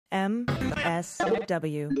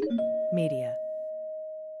MSW Media.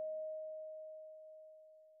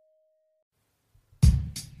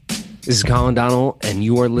 This is Colin, Donnell, and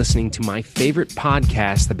you are listening to my favorite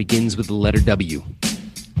podcast that begins with the letter W.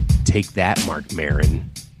 Take that, Mark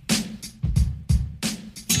Maron.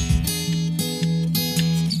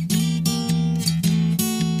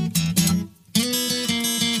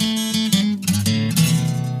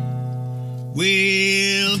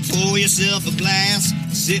 Well, pour yourself a glass,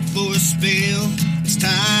 sit for a spell. It's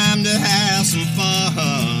time to have some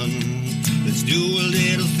fun. Let's do a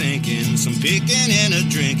little thinking, some picking and a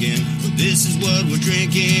drinking. But this is what we're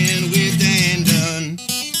drinking with Dan Dunn.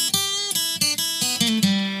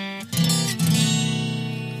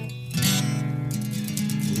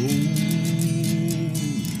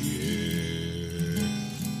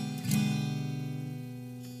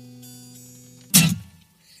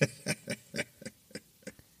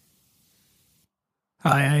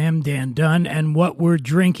 Hi, I am Dan Dunn, and what we're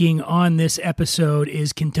drinking on this episode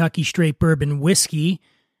is Kentucky Straight Bourbon Whiskey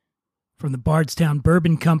from the Bardstown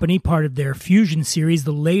Bourbon Company, part of their Fusion Series,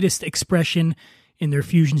 the latest expression in their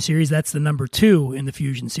Fusion Series. That's the number 2 in the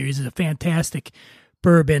Fusion Series. It's a fantastic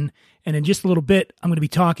bourbon. And in just a little bit, I'm going to be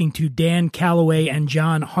talking to Dan Calloway and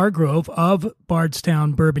John Hargrove of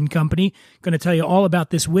Bardstown Bourbon Company. Going to tell you all about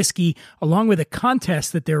this whiskey, along with a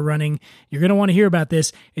contest that they're running. You're going to want to hear about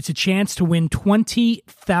this. It's a chance to win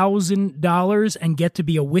 $20,000 and get to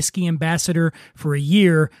be a whiskey ambassador for a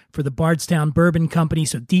year for the Bardstown Bourbon Company.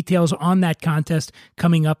 So details on that contest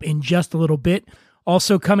coming up in just a little bit.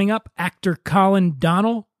 Also coming up, actor Colin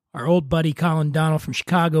Donnell. Our old buddy Colin Donnell from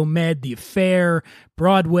Chicago Med, The Affair,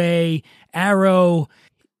 Broadway, Arrow.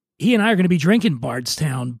 He and I are going to be drinking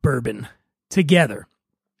Bardstown bourbon together.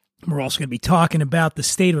 We're also going to be talking about the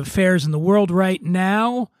state of affairs in the world right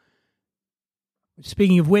now.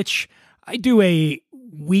 Speaking of which, I do a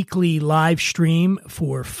weekly live stream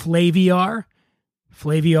for Flaviar.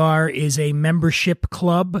 Flaviar is a membership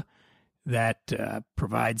club that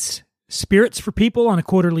provides spirits for people on a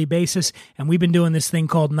quarterly basis, and we've been doing this thing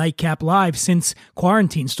called Nightcap Live since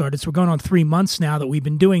quarantine started, so we're going on 3 months now that we've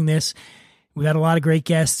been doing this. We've had a lot of great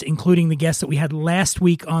guests, including the guest that we had last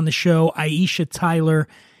week on the show, Aisha Tyler,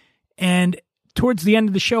 and towards the end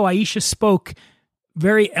of the show, Aisha spoke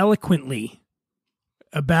very eloquently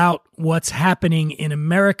about what's happening in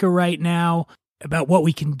America right now, about what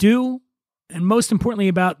we can do, and most importantly,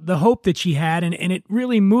 about the hope that she had, and it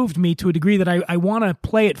really moved me to a degree that I want to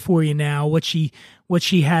play it for you now, what she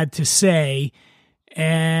had to say,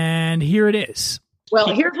 and here it is.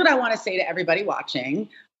 Well, here's what I want to say to everybody watching.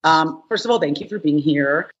 First of all, thank you for being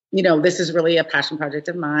here. You know, this is really a passion project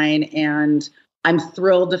of mine, and I'm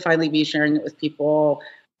thrilled to finally be sharing it with people.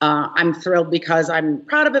 I'm thrilled because I'm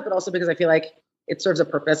proud of it, but also because I feel like it serves a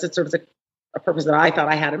purpose. It serves a purpose that I thought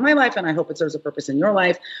I had in my life, and I hope it serves a purpose in your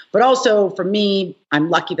life. But also for me, I'm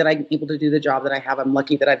lucky that I'm able to do the job that I have. I'm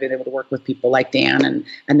lucky that I've been able to work with people like Dan,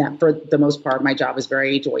 and that for the most part, my job is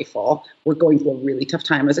very joyful. We're going through a really tough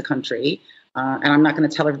time as a country, and I'm not going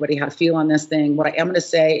to tell everybody how to feel on this thing. What I am going to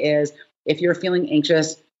say is, if you're feeling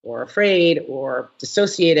anxious or afraid or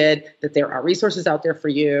dissociated, that there are resources out there for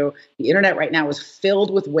you. The internet right now is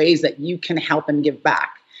filled with ways that you can help and give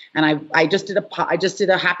back. And I just did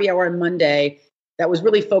a happy hour on Monday that was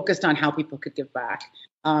really focused on how people could give back.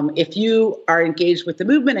 If you are engaged with the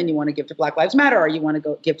movement and you want to give to Black Lives Matter, or you want to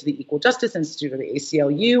go give to the Equal Justice Institute or the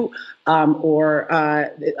ACLU,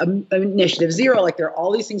 or Initiative Zero, like there are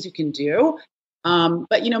all these things you can do. But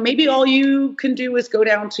maybe all you can do is go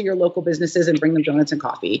down to your local businesses and bring them donuts and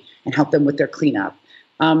coffee and help them with their cleanup.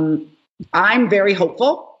 I'm very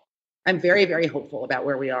hopeful. I'm very, very hopeful about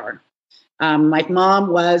where we are. My mom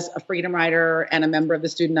was a freedom rider and a member of the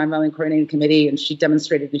Student Nonviolent Coordinating Committee, and she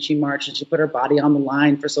demonstrated and she marched and she put her body on the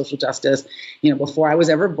line for social justice, before I was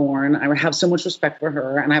ever born. I have so much respect for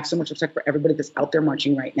her, and I have so much respect for everybody that's out there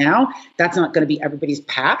marching right now. That's not going to be everybody's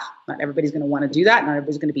path. Not everybody's going to want to do that. Not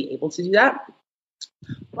everybody's going to be able to do that.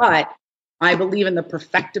 But I believe in the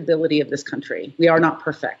perfectibility of this country. We are not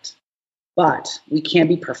perfect, but we can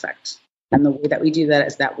be perfect. And the way that we do that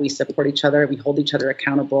is that we support each other, we hold each other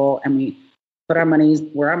accountable, and we put our money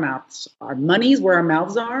where our mouths are. Money where our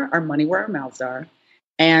mouths are.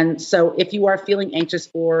 And so if you are feeling anxious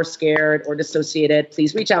or scared or dissociated,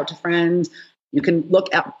 please reach out to friends. You can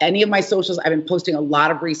look at any of my socials. I've been posting a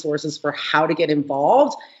lot of resources for how to get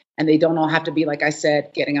involved. And they don't all have to be, like I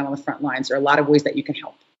said, getting out on the front lines. There are a lot of ways that you can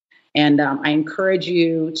help. And I encourage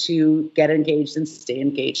you to get engaged and stay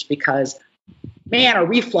engaged because, man, are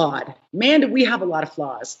we flawed. Man, do we have a lot of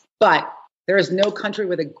flaws. But there is no country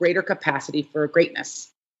with a greater capacity for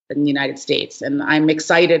greatness than the United States. And I'm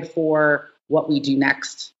excited for what we do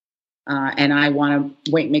next. And I want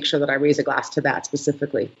to make sure that I raise a glass to that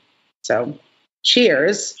specifically. So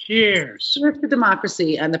cheers. Cheers. Cheers to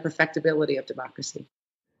democracy and the perfectibility of democracy.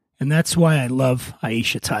 And that's why I love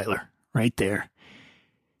Aisha Tyler right there.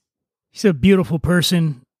 She's a beautiful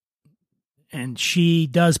person, and she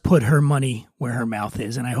does put her money where her mouth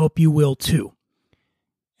is, and I hope you will too.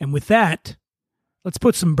 And with that, let's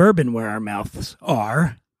put some bourbon where our mouths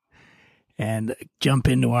are and jump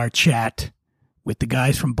into our chat with the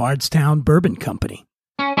guys from Bardstown Bourbon Company.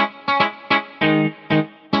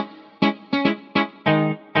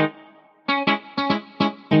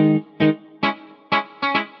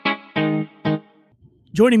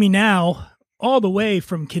 Joining me now, all the way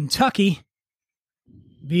from Kentucky,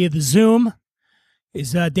 via the Zoom,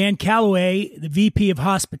 is Dan Calloway, the VP of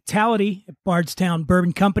Hospitality at Bardstown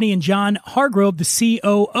Bourbon Company, and John Hargrove, the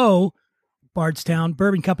COO, Bardstown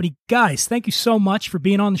Bourbon Company. Guys, thank you so much for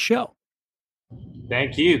being on the show.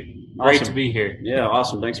 Thank you. Awesome. Great to be here. Yeah,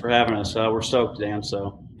 awesome. Thanks for having us. We're stoked, Dan.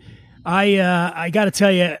 So, I got to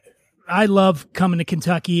tell you, I love coming to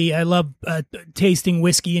Kentucky. I love tasting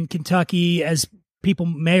whiskey in Kentucky. As people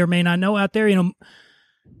may or may not know out there,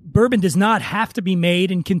 bourbon does not have to be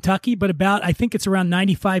made in Kentucky, but I think it's around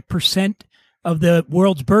 95% of the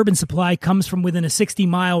world's bourbon supply comes from within a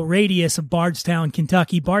 60-mile radius of Bardstown,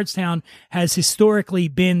 Kentucky. Bardstown has historically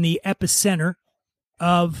been the epicenter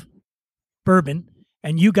of bourbon,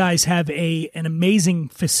 and you guys have an amazing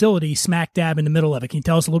facility smack dab in the middle of it. Can you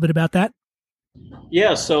tell us a little bit about that?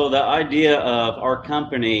 yeah, so the idea of our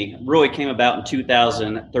company really came about in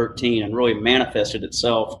 2013 and really manifested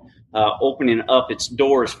itself opening up its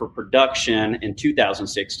doors for production in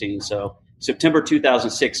 2016. So September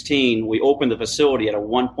 2016, we opened the facility at a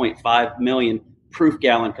 1.5 million proof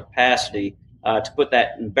gallon capacity. To put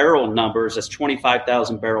that in barrel numbers, that's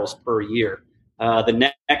 25,000 barrels per year.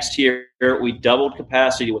 The next year, we doubled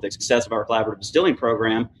capacity with the success of our collaborative distilling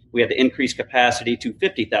program. We had to increase capacity to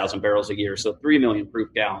 50,000 barrels a year, so 3 million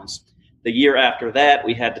proof gallons. The year after that,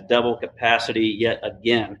 we had to double capacity yet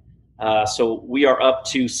again. So we are up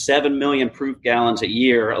to 7 million proof gallons a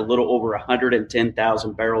year, a little over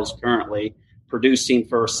 110,000 barrels currently, producing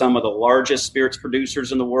for some of the largest spirits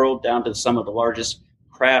producers in the world down to some of the largest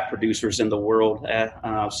craft producers in the world.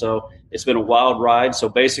 So it's been a wild ride. So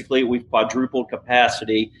basically, we've quadrupled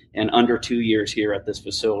capacity in under 2 years here at this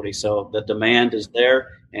facility. So the demand is there,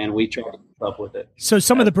 and we try to keep up with it. So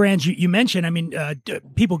some of the brands you mentioned, I mean,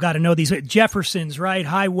 people got to know these. Jefferson's, right?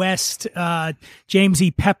 High West, James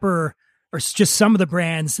E. Pepper, or just some of the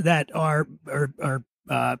brands that are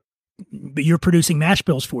you're producing mash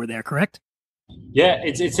bills for there, correct? Yeah,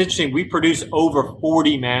 it's interesting. We produce over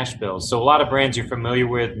 40 mash bills. So a lot of brands you're familiar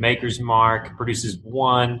with, Maker's Mark produces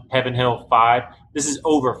 1, Heaven Hill 5. This is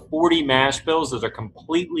over 40 mash bills that are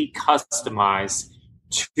completely customized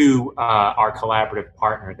to our collaborative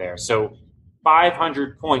partner there. So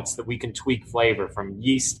 500 points that we can tweak flavor from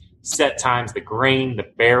yeast, set times, the grain, the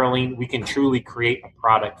barreling. We can truly create a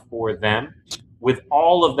product for them. With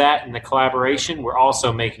all of that in the collaboration, we're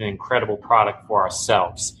also making an incredible product for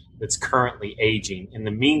ourselves that's currently aging. In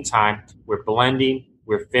the meantime, we're blending,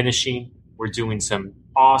 we're finishing, we're doing some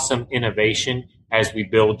awesome innovation as we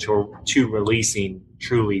build to releasing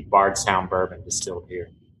truly Bardstown bourbon distilled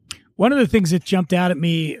here. One of the things that jumped out at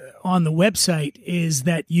me on the website is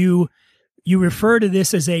that you refer to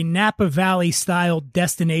this as a Napa Valley style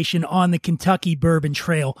destination on the Kentucky Bourbon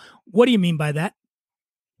Trail. What do you mean by that?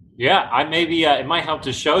 Yeah, it might help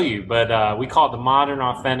to show you, but we call it the Modern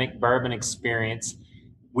Authentic Bourbon Experience.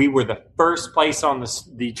 We were the first place on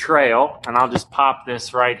the trail, and I'll just pop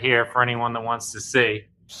this right here for anyone that wants to see,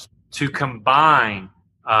 to combine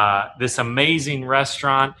this amazing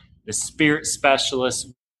restaurant, the spirit specialists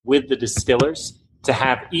with the distillers, to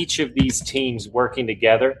have each of these teams working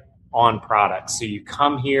together on products. So you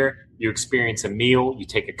come here, you experience a meal, you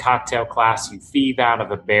take a cocktail class, you feed out of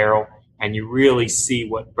a barrel, and you really see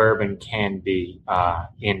what bourbon can be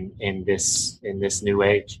in this new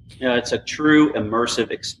age. Yeah, it's a true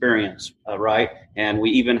immersive experience, right? And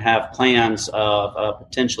we even have plans of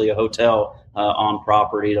potentially a hotel on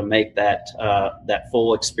property to make that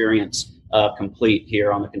full experience complete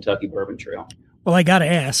here on the Kentucky Bourbon Trail. Well, I got to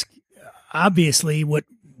ask. Obviously, what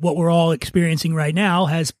we're all experiencing right now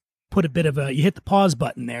has put a bit of you hit the pause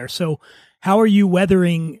button there. So, how are you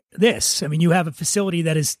weathering this? I mean, you have a facility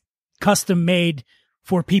that is custom made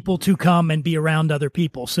for people to come and be around other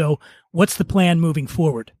people. So what's the plan moving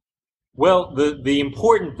forward? Well, the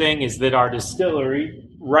important thing is that our distillery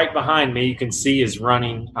right behind me, you can see, is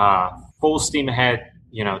running full steam ahead,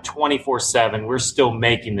 24/7. We're still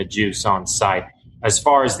making the juice on site. As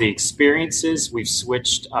far as the experiences, we've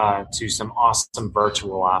switched to some awesome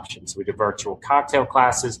virtual options. We do virtual cocktail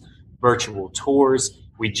classes, virtual tours.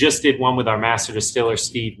 We just did one with our master distiller,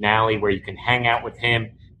 Steve Nally, where you can hang out with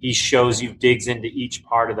him. He shows you, digs into each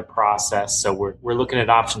part of the process. So we're looking at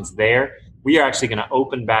options there. We are actually going to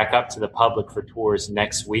open back up to the public for tours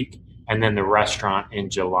next week, and then the restaurant in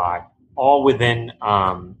July, all within,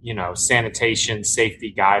 sanitation,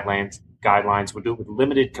 safety guidelines. We'll do it with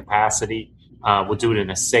limited capacity. We'll do it in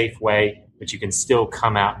a safe way, but you can still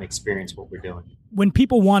come out and experience what we're doing. When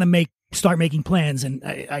people want to start making plans, and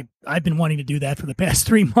I've been wanting to do that for the past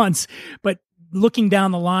 3 months, but looking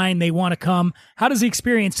down the line, they want to come. How does the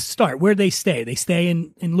experience start? Where do they stay? They stay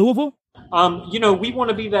in Louisville? We want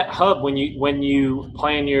to be that hub when you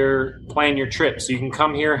plan your trip. So you can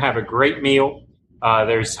come here, have a great meal.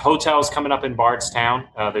 There's hotels coming up in Bardstown.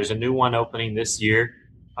 There's a new one opening this year.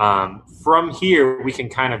 From here, we can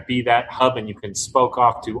kind of be that hub, and you can spoke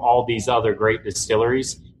off to all these other great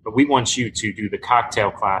distilleries. But we want you to do the cocktail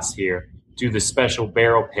class here, do the special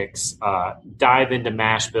barrel picks, dive into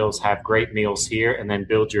mash bills, have great meals here, and then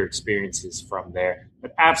build your experiences from there.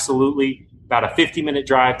 But absolutely, about a 50-minute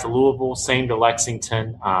drive to Louisville, same to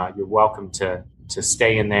Lexington. You're welcome to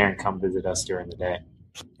stay in there and come visit us during the day.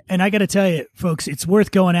 And I got to tell you, folks, it's worth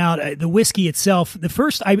going out. The whiskey itself,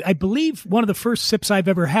 I believe one of the first sips I've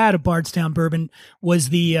ever had of Bardstown bourbon was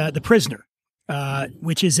the Prisoner,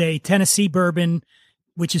 which is a Tennessee bourbon,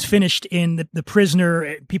 which is finished in the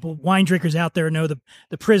Prisoner. People, wine drinkers out there know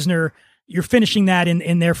the Prisoner. You're finishing that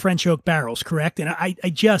in their French oak barrels, correct? And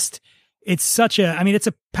it's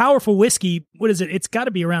a powerful whiskey. What is it? It's got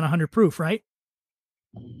to be around 100 proof, right?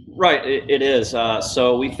 Right, it is.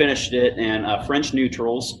 So we finished it in French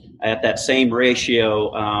neutrals at that same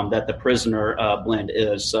ratio that the Prisoner blend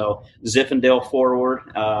is. So Zinfandel forward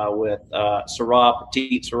with Syrah,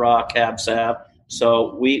 Petite Syrah, Cab Sav.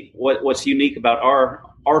 So what's unique about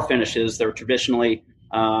our finishes, they're traditionally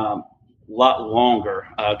a lot longer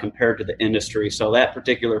compared to the industry. So that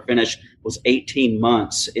particular finish was 18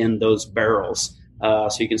 months in those barrels.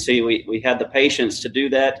 So you can see we had the patience to do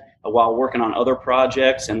that while working on other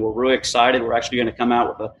projects, and we're really excited. We're actually going to come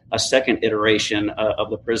out with a second iteration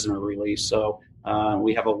of the Prisoner release. So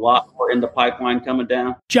we have a lot more in the pipeline coming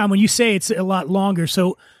down. John, when you say it's a lot longer,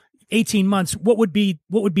 so 18 months, what would be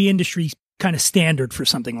industry kind of standard for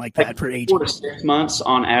something like that for aging? 4 to 6 months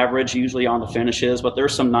on average, usually on the finishes, but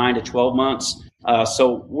there's some 9 to 12 months.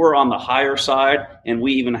 So we're on the higher side, and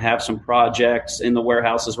we even have some projects in the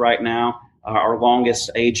warehouses right now. Our longest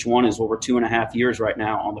aged one is over 2.5 years right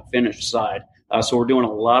now on the finished side. So we're doing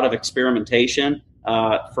a lot of experimentation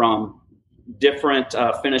from different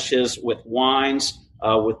finishes with wines,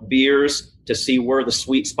 with beers, to see where the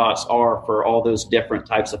sweet spots are for all those different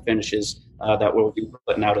types of finishes that we'll be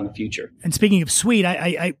putting out in the future. And speaking of sweet,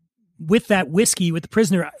 I with that whiskey, with the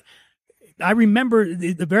Prisoner, I remember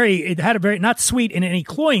it had a very, not sweet in any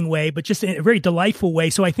cloying way, but just in a very delightful way.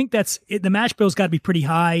 So I think the mash bill's got to be pretty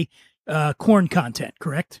high corn content,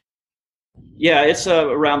 correct? Yeah, it's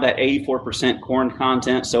around that 84% corn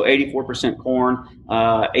content. So 84% corn,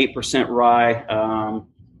 8% rye,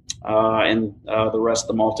 and the rest of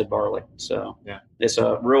the malted barley. So yeah, it's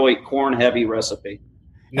a really corn heavy recipe.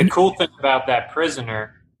 And the cool thing about that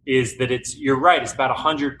Prisoner is that you're right, it's about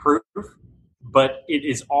 100 proof, but it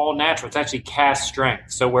is all natural. It's actually cast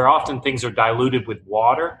strength. So where often things are diluted with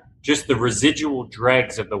water, just the residual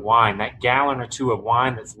dregs of the wine, that gallon or two of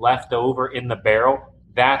wine that's left over in the barrel,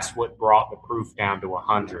 that's what brought the proof down to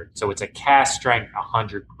 100. So it's a cast strength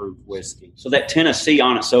 100 proof whiskey. So that Tennessee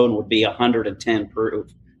on its own would be 110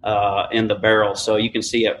 proof in the barrel. So you can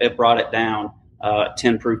see it brought it down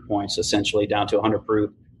 10 proof points, essentially down to 100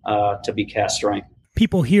 proof to be cast strength.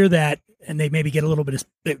 People hear that and they maybe get a little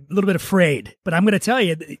bit afraid. But I'm going to tell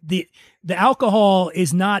you, the alcohol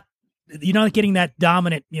is not. You're not getting that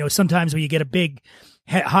dominant, sometimes when you get a big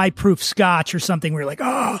high proof scotch or something where you're like,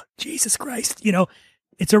 oh, Jesus Christ,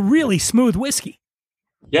 it's a really smooth whiskey.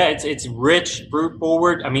 Yeah, it's rich, fruit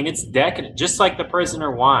forward. I mean, it's decadent, just like the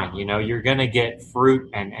Prisoner wine. You're going to get fruit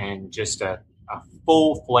and just a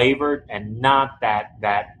full flavored and not that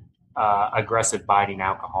aggressive biting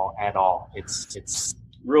alcohol at all. It's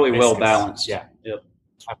really well balanced. Yeah. Yep.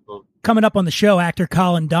 Absolutely. Coming up on the show, actor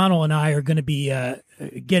Colin, Donnell, and I are going to be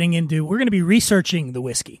we're going to be researching the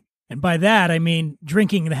whiskey. And by that, I mean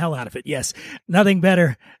drinking the hell out of it. Yes, nothing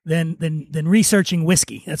better than researching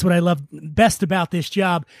whiskey. That's what I love best about this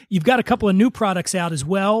job. You've got a couple of new products out as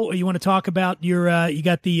well. You want to talk about you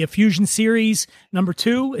got the Fusion Series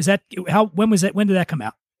 #2. Is that when was that? When did that come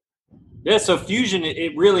out? Yeah, so Fusion,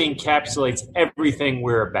 it really encapsulates everything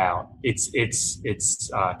we're about.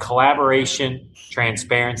 It's collaboration,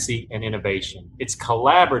 transparency, and innovation. It's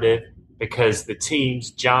collaborative because the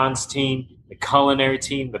teams, John's team, the culinary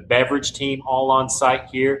team, the beverage team, all on site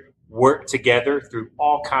here, work together through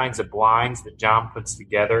all kinds of blinds that John puts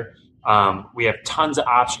together. We have tons of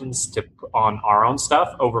options on our own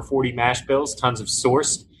stuff, over 40 mash bills, tons of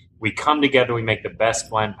sourced. We come together, we make the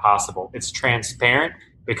best blend possible. It's transparent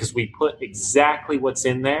because we put exactly what's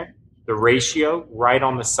in there, the ratio, right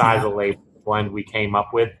on the side of the label blend we came up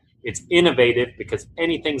with. It's innovative because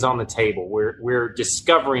anything's on the table. We're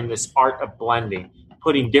discovering this art of blending,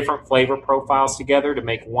 putting different flavor profiles together to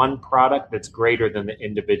make one product that's greater than the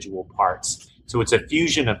individual parts. So it's a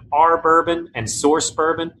fusion of our bourbon and source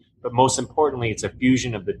bourbon, but most importantly, it's a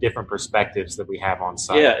fusion of the different perspectives that we have on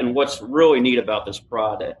site. Yeah, and what's really neat about this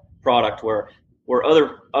product where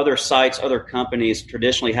other sites, other companies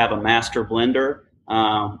traditionally have a master blender,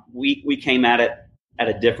 we came at it at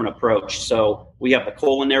a different approach. So we have the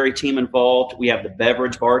culinary team involved, we have the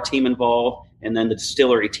beverage bar team involved, and then the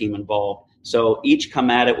distillery team involved. So each come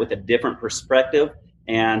at it with a different perspective,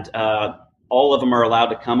 and all of them are allowed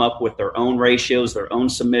to come up with their own ratios, their own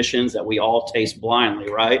submissions that we all taste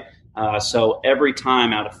blindly, right? So every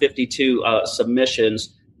time out of 52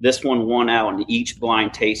 submissions, this one won out in each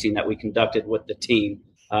blind tasting that we conducted with the team.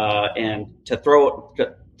 And to throw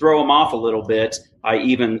them off a little bit, I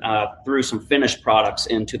even threw some finished products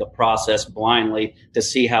into the process blindly to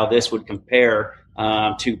see how this would compare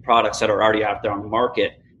to products that are already out there on the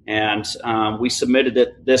market. And we submitted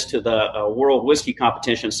this to the World Whiskey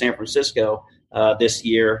Competition in San Francisco this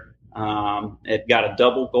year. It got a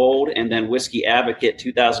double gold, and then Whiskey Advocate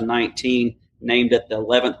 2019 named it the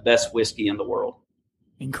 11th best whiskey in the world.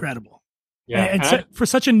 Incredible. Yeah, and for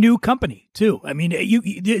such a new company too. I mean,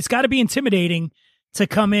 it's got to be intimidating to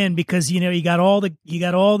come in because you got all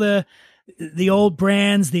the old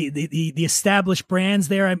brands, the established brands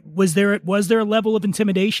there. Was there a level of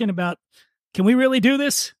intimidation about, can we really do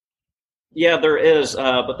this? Yeah, there is,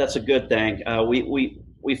 but that's a good thing.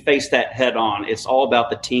 We face that head on. It's all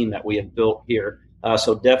about the team that we have built here.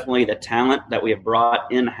 So definitely the talent that we have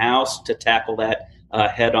brought in-house to tackle that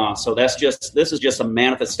head on. So this is just a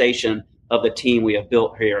manifestation of the team we have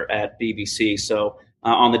built here at BBC. So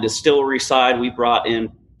on the distillery side, we brought in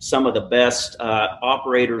some of the best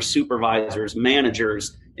operators, supervisors,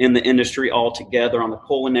 managers in the industry all together. On the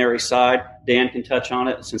culinary side, Dan can touch on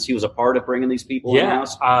it since he was a part of bringing these people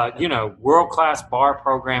in-house. World-class bar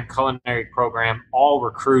program, culinary program, all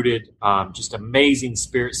recruited, just amazing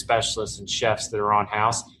spirit specialists and chefs that are on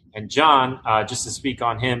house. And John, just to speak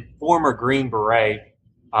on him, former Green Beret,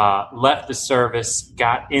 left the service,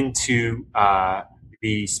 got into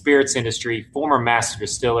the spirits industry, former master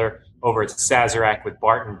distiller over at Sazerac with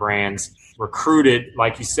Barton Brands, recruited,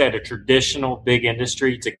 like you said, a traditional big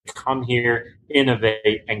industry to come here,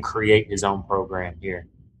 innovate, and create his own program here.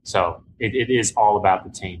 So it is all about the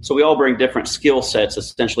team. So we all bring different skill sets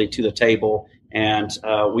essentially to the table, and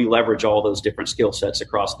we leverage all those different skill sets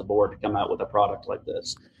across the board to come out with a product like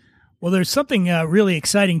this. Well, there's something really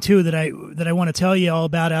exciting too that I want to tell you all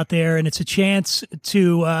about out there, and it's a chance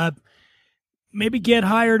to maybe get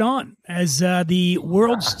hired on as the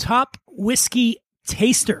world's top whiskey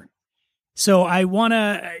taster. So I want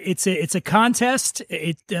to. It's a contest.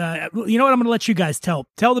 You know what? I'm going to let you guys tell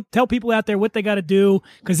people out there what they got to do,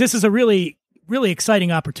 because this is a really, really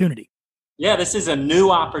exciting opportunity. Yeah, this is a new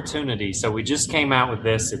opportunity. So we just came out with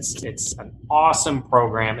this. It's an awesome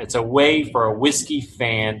program. It's a way for a whiskey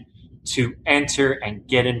fan to enter and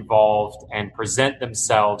get involved and present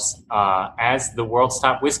themselves as the world's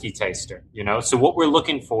top whiskey taster. So what we're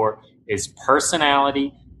looking for is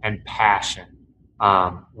personality and passion.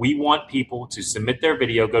 We want people to submit their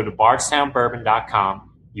video. Go to bardstownbourbon.com.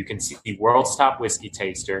 You can see the world's top whiskey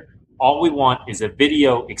taster. All we want is a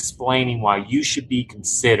video explaining why you should be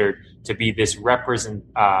considered to be this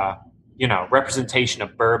representation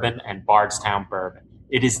of bourbon and Bardstown bourbon.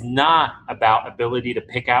 It is not about ability to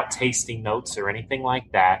pick out tasting notes or anything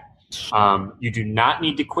like that. You do not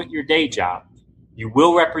need to quit your day job. You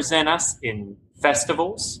will represent us in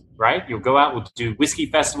festivals, right? You'll go out, we'll do whiskey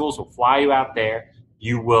festivals, we'll fly you out there.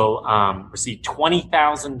 You will receive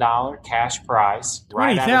 $20,000 cash prize.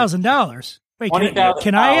 $20,000? Wait,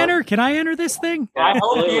 can I enter? Can I enter this thing? I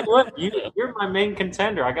hope you would. You're my main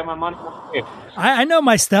contender. I got my money on you. I know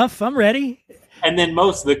my stuff. I'm ready. And then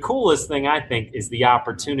the coolest thing, I think, is the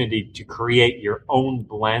opportunity to create your own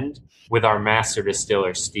blend with our master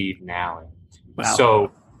distiller, Steve Nally. Wow.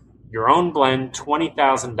 So your own blend,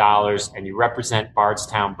 $20,000, and you represent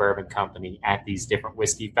Bardstown Bourbon Company at these different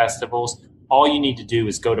whiskey festivals, all you need to do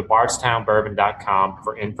is go to bardstownbourbon.com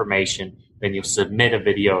for information. Then you'll submit a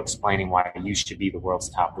video explaining why you should be the world's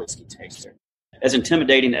top whiskey taster. As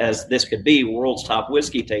intimidating as this could be, world's top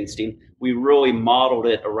whiskey tasting, we really modeled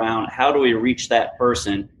it around how do we reach that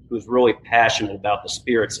person who's really passionate about the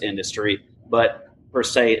spirits industry, but per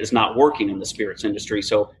se is not working in the spirits industry.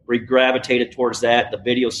 So we gravitated towards that, the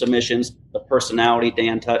video submissions, the personality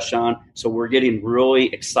Dan touched on. So we're getting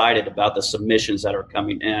really excited about the submissions that are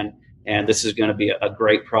coming in. And this is going to be a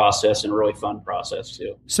great process and a really fun process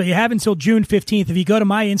too. So you have until June 15th. If you go to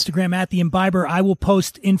my Instagram at The Imbiber, I will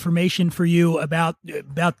post information for you about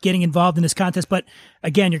getting involved in this contest. But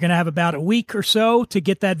again, you're going to have about a week or so to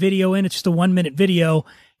get that video in. It's just a 1-minute video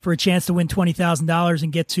for a chance to win $20,000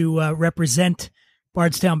 and get to represent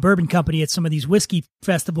Bardstown Bourbon Company at some of these whiskey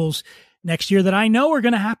festivals next year that I know are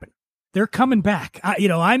going to happen. They're coming back.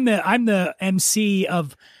 I'm the MC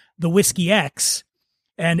of the Whiskey X.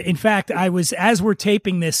 And in fact, as we're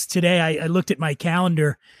taping this today, I looked at my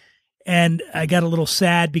calendar and I got a little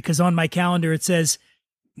sad because on my calendar, it says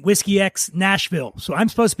Whiskey X Nashville. So I'm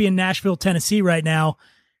supposed to be in Nashville, Tennessee right now,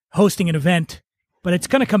 hosting an event, but it's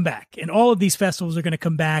going to come back. And all of these festivals are going to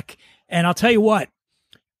come back. And I'll tell you what,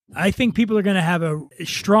 I think people are going to have a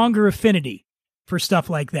stronger affinity for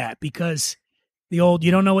stuff like that because the old,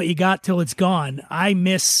 you don't know what you got till it's gone. I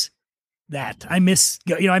miss that. I miss,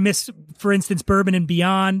 for instance, Bourbon and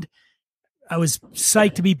Beyond. I was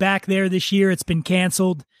psyched to be back there this year. It's been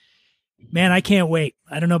canceled. Man, I can't wait.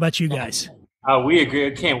 I don't know about you guys. We agree.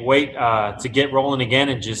 I can't wait to get rolling again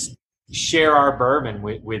and just share our bourbon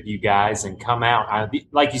with you guys and come out.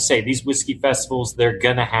 Like you say, these whiskey festivals, they're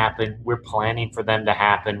going to happen. We're planning for them to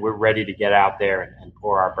happen. We're ready to get out there and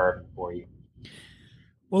pour our bourbon for you.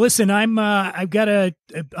 Well, listen, I've got a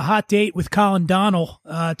hot date with Colin Donnell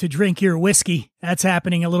to drink your whiskey. That's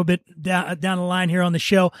happening a little bit down the line here on the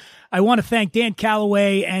show. I want to thank Dan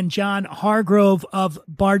Calloway and John Hargrove of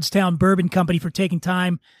Bardstown Bourbon Company for taking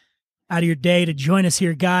time out of your day to join us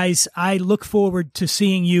here, guys. I look forward to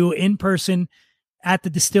seeing you in person at the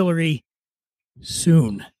distillery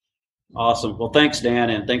soon. Awesome. Well, thanks, Dan,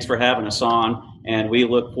 and thanks for having us on. And we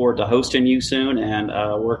look forward to hosting you soon, and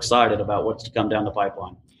we're excited about what's to come down the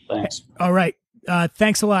pipeline. Thanks. All right.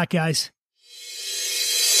 Thanks a lot, guys.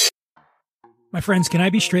 My friends, can I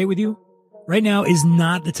be straight with you? Right now is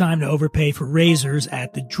not the time to overpay for razors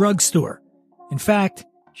at the drugstore. In fact,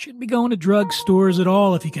 you shouldn't be going to drugstores at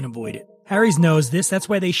all if you can avoid it. Harry's knows this. That's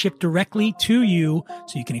why they ship directly to you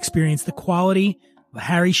so you can experience the quality of a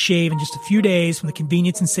Harry's shave in just a few days from the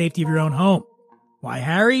convenience and safety of your own home. Why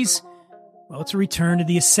Harry's? Well, it's a return to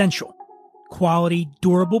the essential. Quality,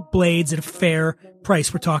 durable blades at a fair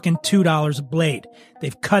price. We're talking $2 a blade.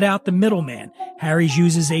 They've cut out the middleman. Harry's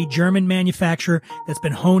uses a German manufacturer that's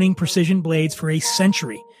been honing precision blades for a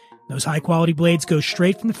century. Those high-quality blades go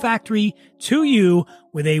straight from the factory to you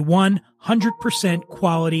with a 100%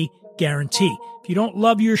 quality guarantee. If you don't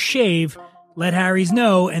love your shave, let Harry's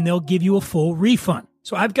know, and they'll give you a full refund.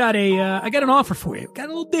 So I got an offer for you. Got a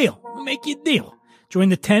little deal. I'll make you a deal. Join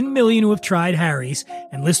the 10 million who have tried Harry's,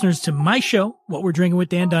 and listeners to my show, What We're Drinking with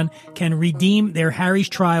Dan Dunn, can redeem their Harry's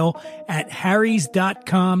trial at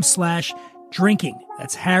harrys.com/drinking.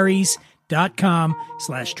 That's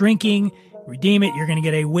harrys.com/drinking. Redeem it. You're going to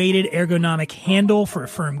get a weighted ergonomic handle for a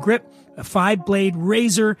firm grip, a 5-blade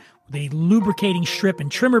razor with a lubricating strip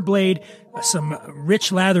and trimmer blade, some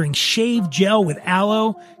rich lathering shave gel with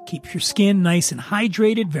aloe, keep your skin nice and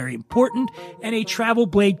hydrated, very important, and a travel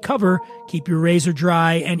blade cover, keep your razor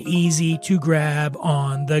dry and easy to grab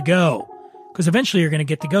on the go. Because eventually you're going to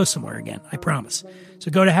get to go somewhere again, I promise. So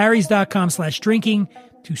go to harrys.com/drinking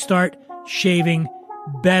to start shaving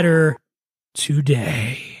better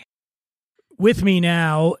today. With me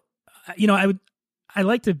now, I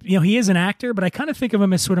like to, he is an actor, but I kind of think of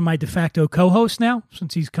him as sort of my de facto co-host now,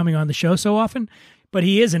 since he's coming on the show so often. But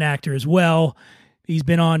he is an actor as well. He's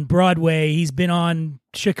been on Broadway. He's been on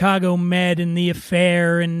Chicago Med and The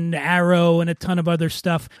Affair and Arrow and a ton of other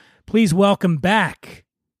stuff. Please welcome back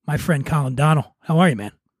my friend Colin Donnell. How are you,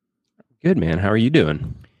 man? Good, man. How are you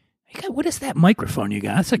doing? Hey, what is that microphone you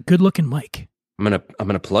got? That's a good-looking mic. I'm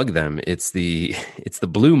gonna plug them. It's the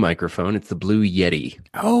blue microphone. It's the Blue Yeti.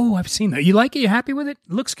 Oh, I've seen that. You like it? You happy with it?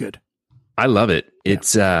 It looks good. I love it.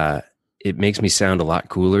 Yeah. It makes me sound a lot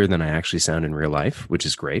cooler than I actually sound in real life, which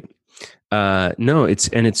is great.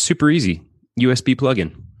 It's super easy. USB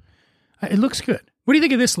plug-in. It looks good. What do you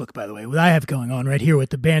think of this look, by the way, what I have going on right here with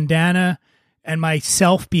the bandana and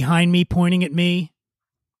myself behind me pointing at me?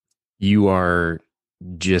 You are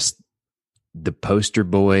just the poster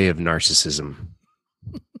boy of narcissism.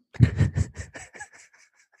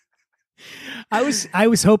 I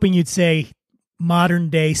was hoping you'd say modern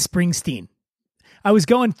day Springsteen. I was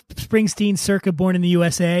going Springsteen circa Born in the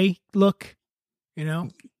USA look, you know?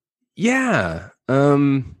 Yeah.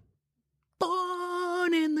 Born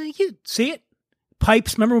in the U. See it?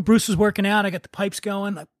 Pipes. Remember when Bruce was working out? I got the pipes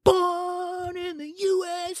going like Born in the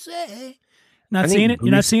USA. Not seeing it?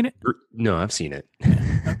 You're not seeing it? No, I've seen it.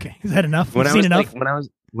 Okay. Is that enough? When You've I seen was enough?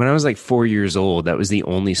 when I was like 4 years old, that was the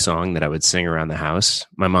only song that I would sing around the house.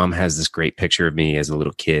 My mom has this great picture of me as a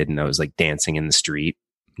little kid, and I was like dancing in the street.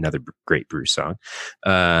 Another great Bruce song.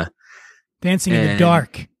 Dancing in the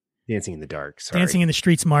Dark. Dancing in the Dark. Sorry. Dancing in the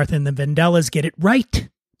Streets, Martha, and the Vandellas. Get it right,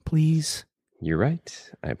 please. You're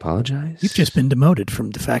right. I apologize. You've just been demoted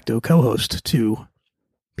from de facto co-host to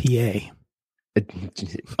PA.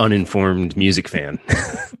 Uninformed music fan.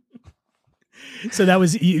 So that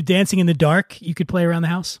was you Dancing in the Dark. You could play around the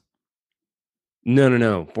house?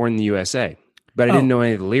 No. Born in the USA. But I didn't know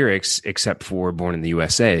any of the lyrics except for Born in the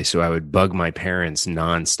USA. So I would bug my parents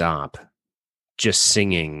nonstop, just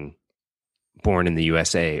singing Born in the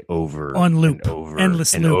USA over on loop, and over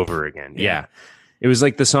endless and loop. over again. Yeah. It was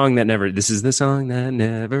like the song that never, this is the song that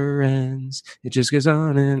never ends. It just goes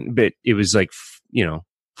on and, but it was like,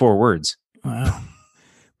 4 words. Wow.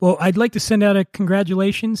 Well, I'd like to send out a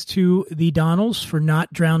congratulations to the Donnells for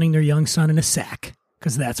not drowning their young son in a sack,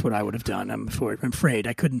 because that's what I would have done. I'm afraid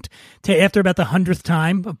I couldn't. After about the 100th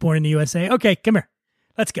time of Born in the USA, okay, come here.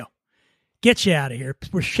 Let's go. Get you out of here.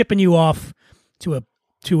 We're shipping you off to a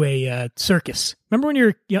circus. Remember when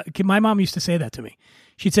you're young? My mom used to say that to me.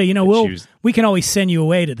 She'd say, we can always send you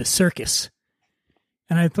away to the circus.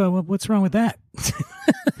 And I thought, well, what's wrong with that?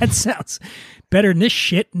 That sounds better than this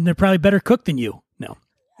shit, and they're probably better cooked than you. No.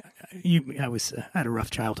 I had a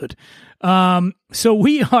rough childhood. So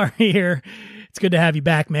we are here. It's good to have you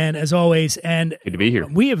back, man, as always. And good to be here.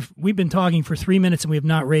 We've been talking for 3 minutes and we have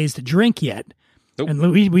not raised a drink yet. Nope.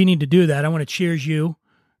 And we need to do that. I want to cheers you.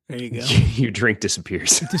 There you go. Your drink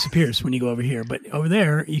disappears. It disappears when you go over here, but over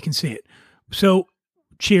there you can see it. So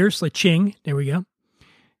cheers, like ching. There we go.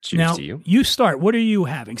 Cheers now, to you. You start. What are you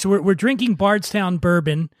having? So we're drinking Bardstown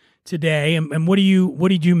Bourbon today, and what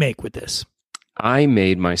did you make with this? I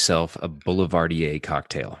made myself a Boulevardier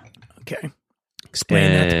cocktail. Okay.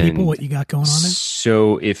 Explain that to people, what you got going on there.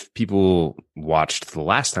 So if people watched the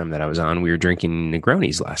last time that I was on, we were drinking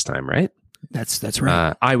Negronis last time, right? That's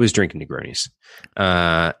right. I was drinking Negronis.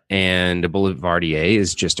 And a Boulevardier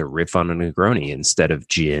is just a riff on a Negroni. Instead of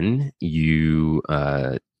gin, you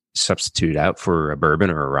substitute out for a bourbon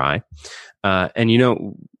or a rye.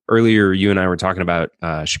 And earlier you and I were talking about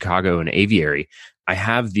Chicago and Aviary. I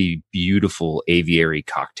have the beautiful Aviary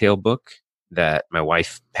cocktail book that my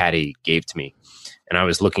wife Patty gave to me, and I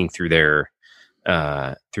was looking through their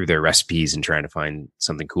recipes and trying to find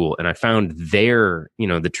something cool. And I found their,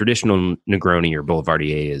 the traditional Negroni or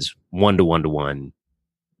Boulevardier is 1-to-1-to-1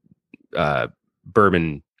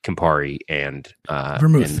 bourbon, Campari, and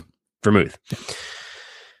vermouth.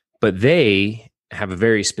 But they have a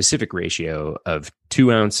very specific ratio of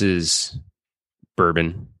 2 ounces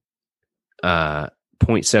bourbon,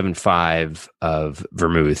 0.75 of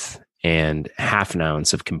vermouth, and half an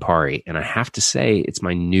ounce of Campari. And I have to say, it's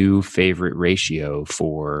my new favorite ratio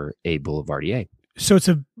for a Boulevardier. So it's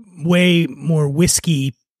a way more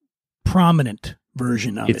whiskey prominent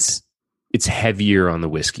version of it. It's heavier on the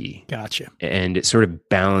whiskey. Gotcha. And it sort of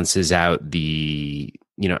balances out the,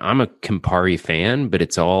 I'm a Campari fan, but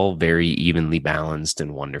it's all very evenly balanced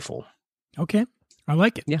and wonderful. Okay. I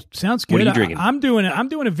like it. Yeah. Sounds good. What are you drinking? I'm doing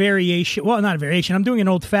a variation. Well, not a variation. I'm doing an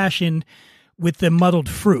old fashioned with the muddled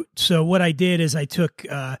fruit. So what I did is I took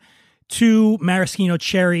 2 maraschino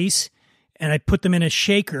cherries and I put them in a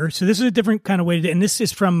shaker. So this is a different kind of way to do it. And this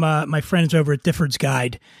is from my friends over at Difford's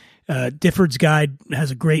Guide. Difford's Guide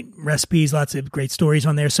has a great recipes, lots of great stories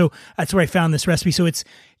on there. So that's where I found this recipe. So it's,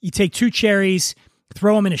 you take 2 cherries,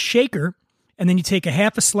 throw them in a shaker, and then you take a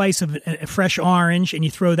half a slice of a fresh orange and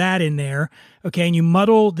you throw that in there. Okay. And you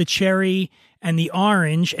muddle the cherry and the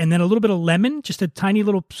orange, and then a little bit of lemon, just a tiny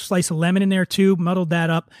little slice of lemon in there too, muddled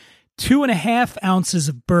that up. 2.5 ounces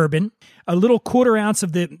of bourbon, a little 1/4 ounce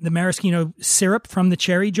of the maraschino syrup from the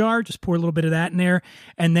cherry jar. Just pour a little bit of that in there.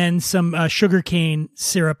 And then some sugarcane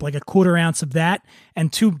syrup, like a 1/4 ounce of that,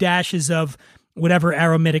 and 2 dashes of whatever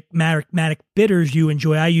aromatic bitters you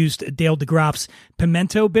enjoy. I used Dale DeGroff's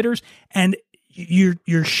pimento bitters, and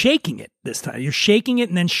you're shaking it this time. You're shaking it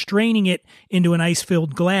and then straining it into an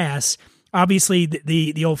ice-filled glass. Obviously,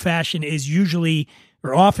 the old-fashioned is usually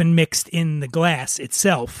or often mixed in the glass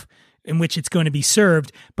itself in which it's going to be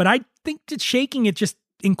served. But I think that shaking it just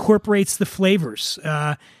incorporates the flavors.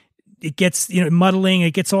 It gets, muddling,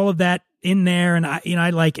 it gets all of that in there, and I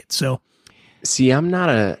like it. So see, I'm not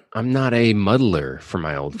a muddler for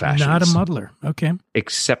my old fashions. Not a muddler. Okay.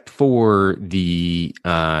 Except for the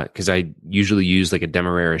because I usually use like a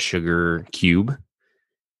Demerara sugar cube.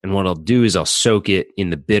 And what I'll do is I'll soak it in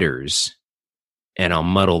the bitters and I'll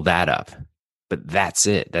muddle that up. But that's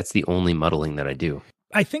it. That's the only muddling that I do.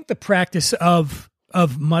 I think the practice of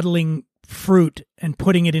muddling fruit and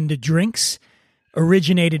putting it into drinks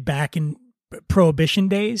originated back in Prohibition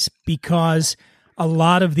days, because a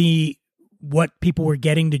lot of what people were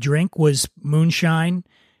getting to drink was moonshine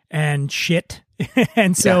and shit.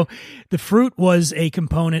 And so the fruit was a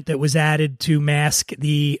component that was added to mask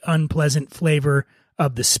the unpleasant flavor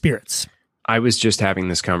of the spirits. I was just having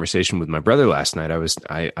this conversation with my brother last night.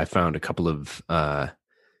 I found a couple of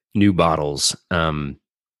new bottles, and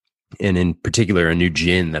in particular a new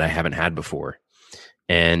gin that I haven't had before.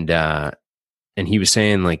 And he was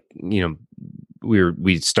saying, like,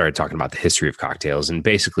 we started talking about the history of cocktails, and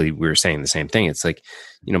basically we were saying the same thing. It's like,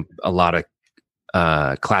 a lot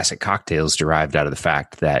of classic cocktails derived out of the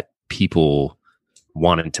fact that people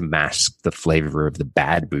wanted to mask the flavor of the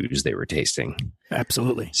bad booze they were tasting.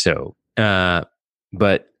 Absolutely. So,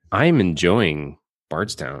 but I'm enjoying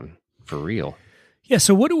Bardstown for real. Yeah.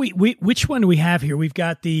 So what do which one do we have here? We've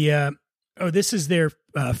got the, this is their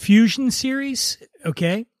Fusion series.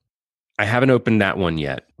 Okay. I haven't opened that one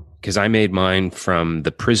yet because I made mine from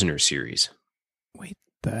the Prisoner series. Wait,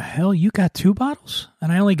 the hell? You got 2 bottles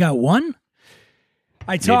and I only got 1?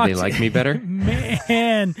 Maybe they like me better?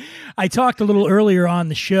 Man, I talked a little earlier on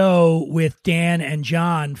the show with Dan and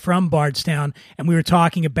John from Bardstown, and we were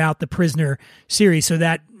talking about the Prisoner series. So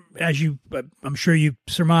that, as I'm sure you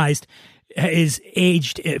surmised, is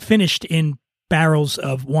finished in barrels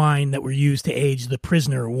of wine that were used to age the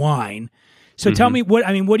Prisoner wine. So tell me what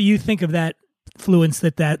do you think of that fluence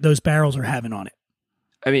that those barrels are having on it?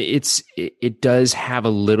 I mean, it does have a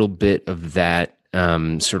little bit of that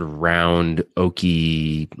sort of round,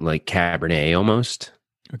 oaky, like Cabernet almost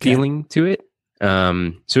feeling to it.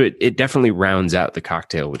 So it definitely rounds out the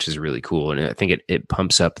cocktail, which is really cool, and I think it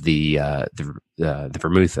pumps up the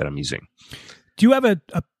vermouth that I'm using. Do you have a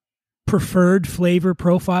preferred flavor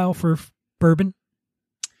profile for bourbon?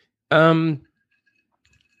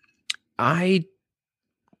 I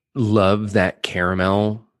love that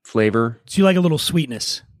caramel flavor. So you like a little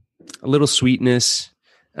sweetness? A little sweetness.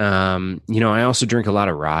 I also drink a lot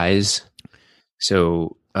of ryes,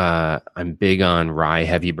 so I'm big on rye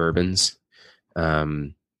heavy bourbons.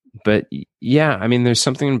 But yeah, I mean, there's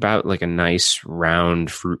something about like a nice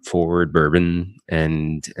round fruit forward bourbon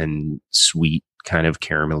and sweet kind of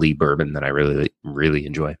caramelly bourbon that I really, really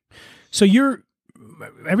enjoy. So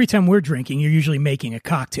every time we're drinking, you're usually making a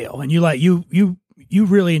cocktail, and you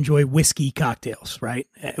really enjoy whiskey cocktails, right?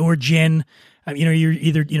 Or gin. You're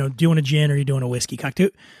either, doing a gin or you're doing a whiskey cocktail.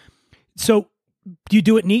 So do you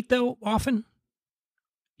do it neat though often?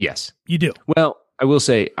 Yes. You do? Well, I will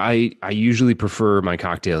say I usually prefer my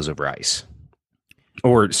cocktails over ice.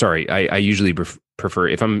 Or sorry, I usually prefer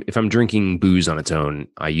if I'm drinking booze on its own,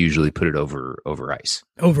 I usually put it over ice.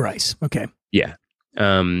 Over ice. Okay. Yeah.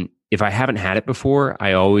 If I haven't had it before,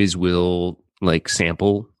 I always will like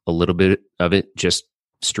sample a little bit of it, just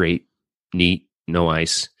straight, neat, no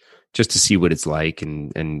ice, just to see what it's like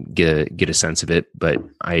and get a sense of it. But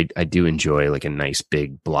I do enjoy like a nice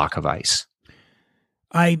big block of ice.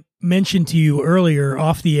 I mentioned to you earlier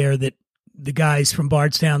off the air that the guys from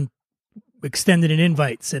Bardstown extended an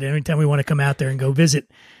invite, said anytime we want to come out there and go visit.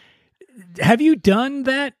 Have you done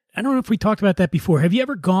that? I don't know if we talked about that before. Have you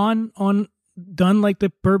ever done like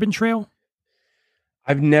the Bourbon Trail?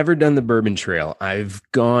 I've never done the Bourbon Trail. I've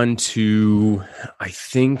gone to, I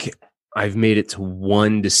think I've made it to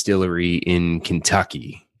one distillery in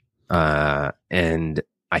Kentucky. And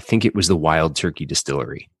I think it was the Wild Turkey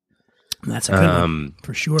Distillery. That's a good one,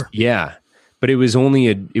 for sure. Yeah. But it was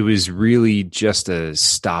really just a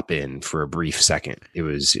stop in for a brief second. It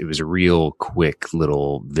was a real quick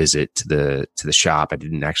little visit to the shop. I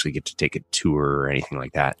didn't actually get to take a tour or anything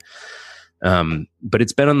like that. But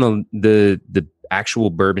it's been on the actual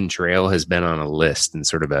Bourbon Trail has been on a list and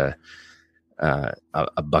sort of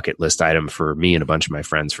a bucket list item for me and a bunch of my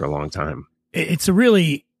friends for a long time. It's a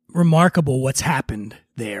really remarkable what's happened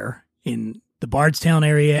there in the Bardstown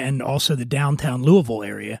area and also the downtown Louisville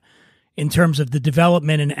area in terms of the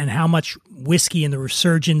development and how much whiskey and the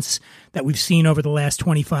resurgence that we've seen over the last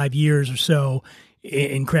 25 years or so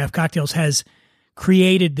in craft cocktails has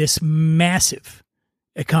created this massive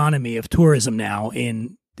economy of tourism now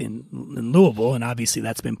in Louisville. And obviously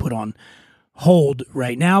that's been put on hold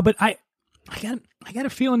right now. But I got a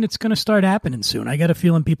feeling it's going to start happening soon. I got a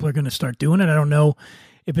feeling people are going to start doing it. I don't know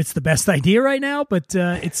if it's the best idea right now, but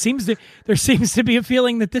there seems to be a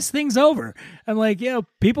feeling that this thing's over. I'm like,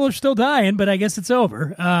 people are still dying, but I guess it's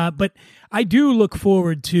over. But I do look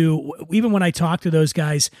forward to, even when I talked to those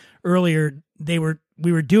guys earlier,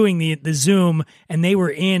 we were doing the Zoom and they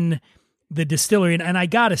were in the distillery. And I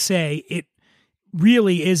got to say, it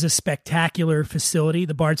really is a spectacular facility,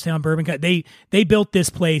 the Bardstown Bourbon. They built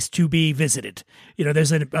this place to be visited.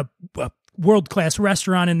 There's a world-class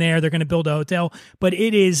restaurant in there. They're going to build a hotel, but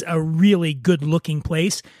it is a really good-looking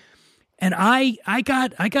place. And I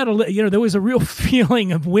got there was a real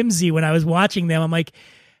feeling of whimsy when I was watching them. I'm like,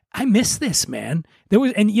 I miss this, man. There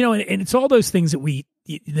was, and it's all those things that we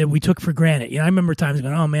took for granted. I remember times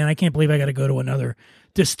going, oh man, I can't believe I got to go to another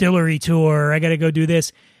distillery tour. I got to go do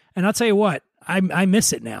this. And I'll tell you what, I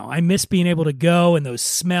miss it now. I miss being able to go and those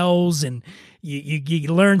smells, and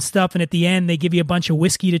you learn stuff, and at the end they give you a bunch of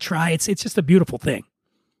whiskey to try. It's just a beautiful thing.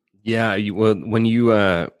 Yeah, when you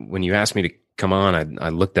asked me to come on, I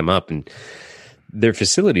looked them up, and their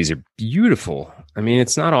facilities are beautiful. I mean,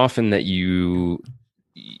 it's not often that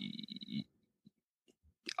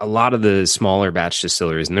a lot of the smaller batch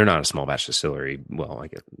distilleries, and they're not a small batch distillery. Well, I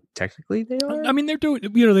guess technically they are. I mean, they're doing,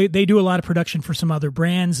 they do a lot of production for some other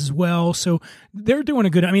brands as well. So they're doing a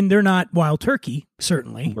good, I mean, they're not Wild Turkey,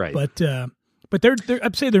 certainly, right. But they're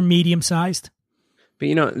I'd say they're medium sized. But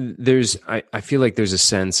I feel like there's a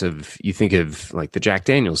sense of, you think of like the Jack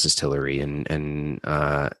Daniel's distillery and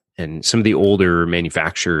some of the older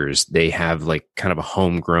manufacturers, they have like kind of a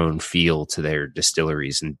homegrown feel to their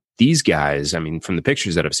distilleries. And these guys, I mean, from the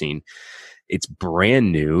pictures that I've seen, it's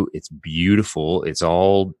brand new. It's beautiful. It's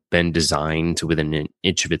all been designed to within an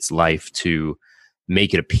inch of its life to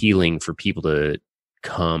make it appealing for people to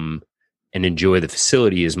come and enjoy the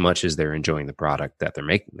facility as much as they're enjoying the product that they're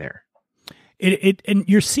making there. And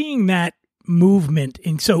you're seeing that movement.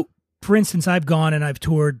 And so, for instance, I've gone and I've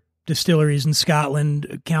toured distilleries in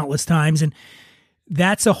Scotland countless times, and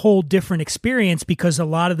that's a whole different experience because a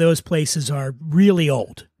lot of those places are really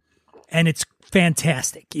old, and it's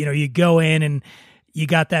fantastic. You go in and you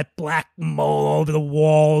got that black mold over the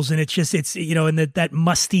walls, and it's and that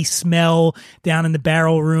musty smell down in the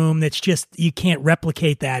barrel room. That's just, you can't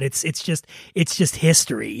replicate that. It's just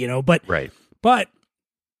history, but right. But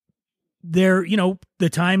they're, the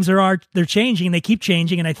times they're changing, they keep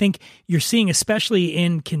changing. And I think you're seeing, especially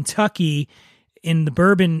in Kentucky, in the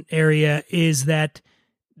Bourbon area, is that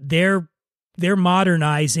they're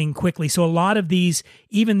modernizing quickly. So a lot of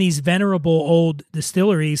even these venerable old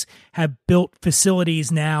distilleries have built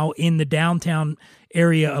facilities now in the downtown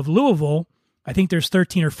area of Louisville. I think there's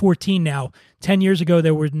 13 or 14 now. 10 years ago,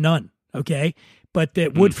 there were none. Okay. But the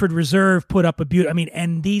Woodford Reserve put up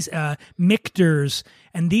and these Michter's,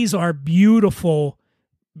 and these are beautiful,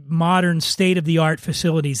 modern, state-of-the-art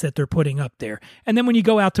facilities that they're putting up there. And then when you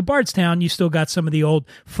go out to Bardstown, you still got some of the old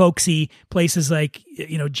folksy places like,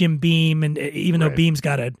 Jim Beam, and even though Beam's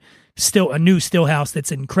got a new still house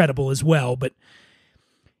that's incredible as well. But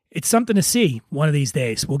it's something to see one of these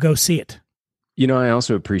days. We'll go see it. I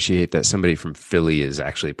also appreciate that somebody from Philly is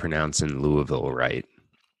actually pronouncing Louisville right.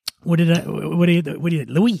 Louisville?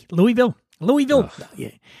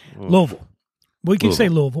 Yeah. Louisville. We can say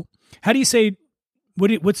Louisville. How do you say,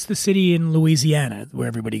 what's the city in Louisiana where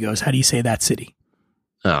everybody goes? How do you say that city?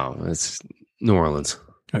 Oh, it's New Orleans.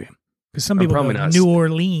 Okay. Because some people go New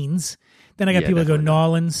Orleans. Then I got people that go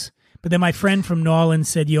Nolans. But then my friend from Nolans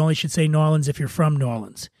said you only should say Nolans if you're from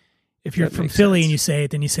Nolans. If you're from Philly and you say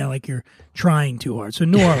it, then you sound like you're trying too hard. So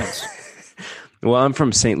New Orleans. Well, I'm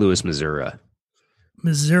from St. Louis, Missouri.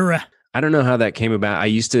 I don't know how that came about. I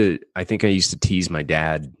think I used to tease my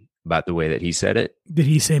dad about the way that he said it. Did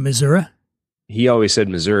he say Missouri? He always said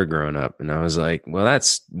Missouri growing up. And I was like, well,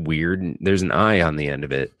 that's weird. There's an I on the end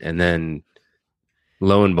of it. And then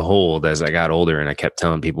lo and behold, as I got older and I kept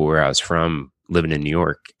telling people where I was from, living in New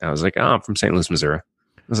York, I was like, I'm from St. Louis, Missouri.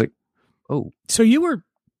 I was like, oh. So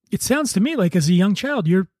it sounds to me like as a young child,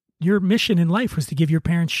 your mission in life was to give your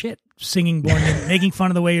parents shit. Singing Born in, making fun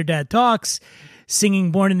of the way your dad talks,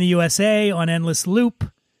 singing Born in the USA on endless loop.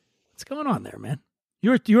 What's going on there, man?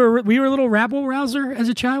 Were you a little rabble rouser as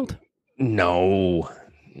a child? No,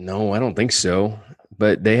 I don't think so.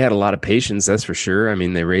 But they had a lot of patience, that's for sure. I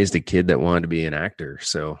mean, they raised a kid that wanted to be an actor,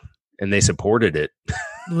 and they supported it.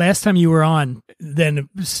 Last time you were on, then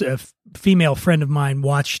a female friend of mine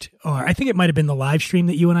watched, or I think it might have been the live stream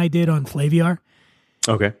that you and I did on Flaviar.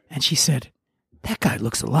 Okay. And she said, that guy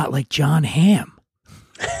looks a lot like John Hamm.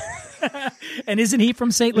 And isn't he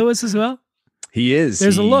from St. Louis as well? He is.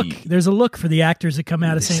 There's a look for the actors that come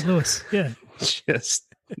out of St. Louis. Yeah. Just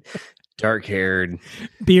dark-haired,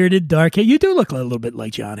 bearded, dark hair. You do look a little bit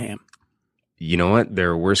like John Hamm. You know what?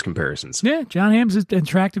 There are worse comparisons. Yeah, John Hamm's an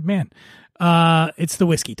attractive man. It's the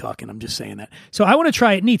whiskey talking. I'm just saying that. So I want to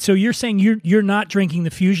try it neat. So you're saying you're not drinking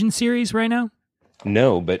the Fusion series right now?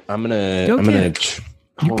 No, but I'm gonna. Go I'm get gonna. it.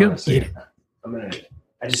 You go get it.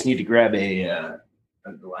 I just need to grab a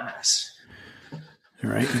glass. All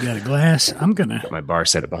right, you got a glass. I'm gonna. My bar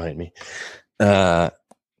set it behind me, and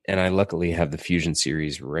I luckily have the Fusion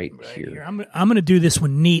series right here. I'm gonna do this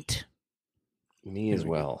one neat. Me as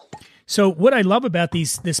well. So what I love about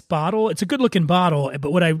this bottle, it's a good looking bottle,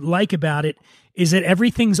 but what I like about it is that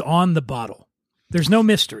everything's on the bottle. There's no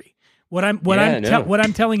mystery. What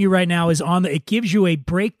I'm telling you right now is it gives you a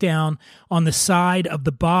breakdown on the side of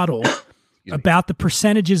the bottle about the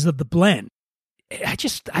percentages of the blend.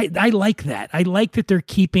 I like that. I like that they're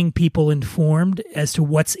keeping people informed as to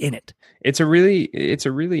what's in it. It's a really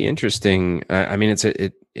interesting. I mean, it's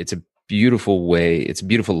a beautiful way. It's a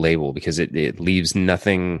beautiful label because it leaves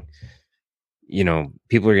nothing. You know,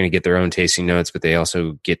 people are going to get their own tasting notes, but they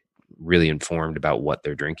also get really informed about what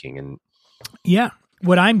they're drinking. And yeah,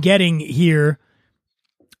 what I'm getting here,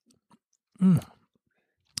 getting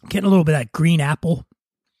a little bit of that green apple,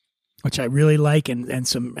 which I really like, and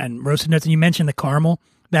roasted nuts. And you mentioned the caramel.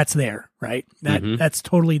 That's there, right? That's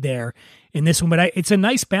totally there in this one. But it's a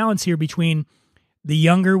nice balance here between the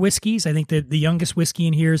younger whiskeys. I think the youngest whiskey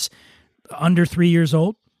in here is under 3 years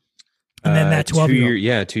old. And then that 12-year-old.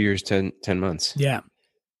 Yeah, 2 years, 10 months. Yeah.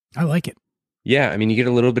 I like it. Yeah, I mean, you get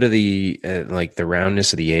a little bit of the like the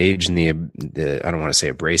roundness of the age and the I don't want to say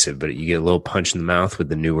abrasive, but you get a little punch in the mouth with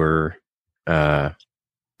the newer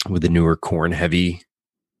corn heavy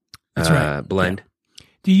blend. Yeah.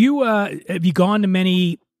 Do you have you gone to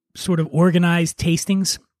many sort of organized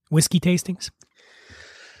tastings, whiskey tastings?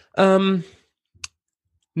 No.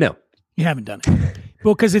 You haven't done it.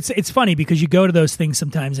 Well, because it's funny because you go to those things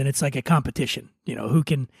sometimes and it's like a competition. You know, who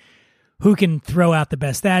can throw out the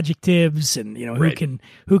best adjectives, and you know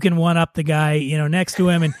who can one up the guy next to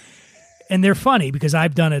him, and they're funny because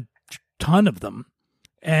I've done a ton of them,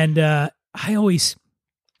 and I always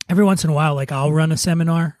every once in a while like I'll run a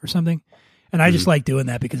seminar or something, and I just like doing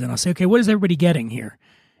that because then I'll say, okay, what is everybody getting here?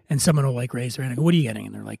 And someone will like raise their hand and go, what are you getting?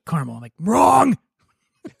 And they're like, caramel. I'm like, wrong.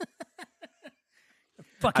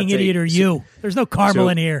 Fucking idiot are you? There's no caramel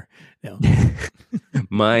in here. No.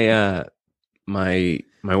 My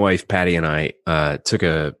wife Patty and I took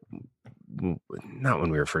not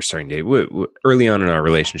when we were first starting to date. Early on in our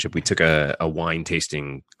relationship, we took a wine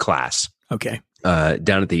tasting class. Okay.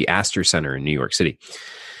 Down at the Astor Center in New York City.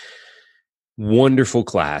 Wonderful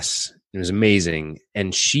class. It was amazing,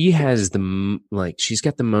 and she has she's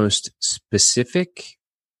got the most specific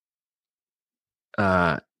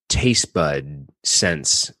taste bud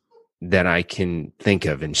sense that I can think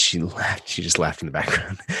of, and she laughed. She just laughed in the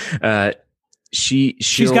background.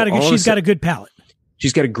 She's got a good palate.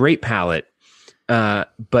 She's got a great palate,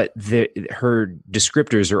 but her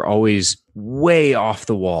descriptors are always way off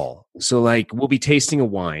the wall. So like we'll be tasting a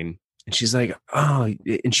wine, and she's like, "Oh,"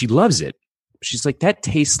 and she loves it. She's like, "That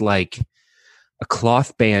tastes like a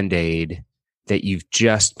cloth Band-Aid that you've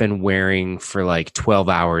just been wearing for like 12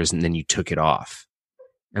 hours, and then you took it off."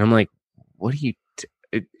 And I'm like, what do you,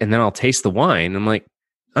 and then I'll taste the wine. I'm like,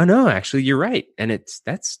 oh no, actually you're right. And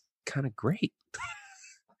that's kind of great.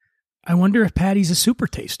 I wonder if Patty's a super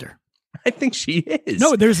taster. I think she is.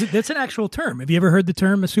 No, that's an actual term. Have you ever heard the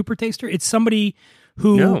term a super taster? It's somebody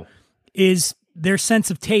who is their sense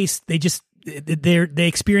of taste. They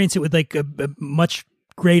experience it with like a much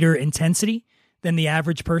greater intensity than the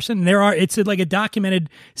average person. It's like a documented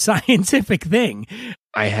scientific thing.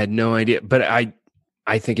 I had no idea, but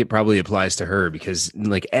I think it probably applies to her because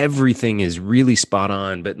like everything is really spot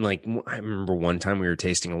on. But like I remember one time we were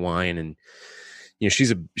tasting a wine, and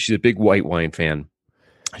she's a big white wine fan.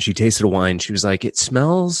 She tasted a wine. She was like, "It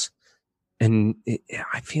smells," and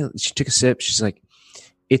I feel. She took a sip. She's like,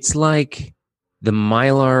 "It's like the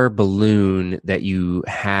Mylar balloon that you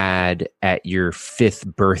had at your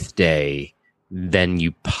 5th birthday. Then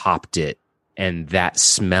you popped it, and that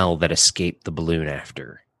smell that escaped the balloon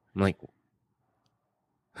after." I'm like,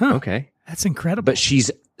 huh, okay, that's incredible. But she's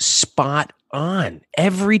spot on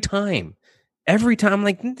every time. Every time, I'm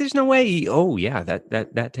like, there's no way. Oh yeah,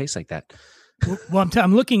 that tastes like that. Well,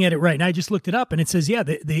 I'm looking at it right now. I just looked it up, and it says, yeah,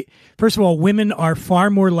 first of all, women are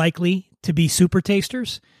far more likely to be super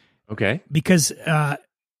tasters. Okay, because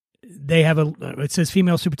they have it says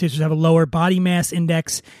female super tasters have a lower body mass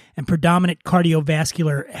index and predominant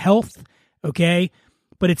cardiovascular health. Okay,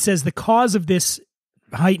 but it says the cause of this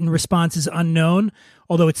heightened response is unknown,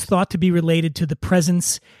 although it's thought to be related to the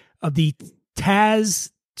presence of the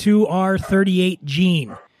 2R38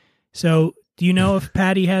 gene. So do you know if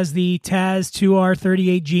Patty has the Taz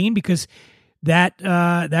 2R38 gene? Because that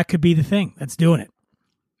could be the thing that's doing it.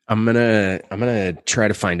 I'm gonna try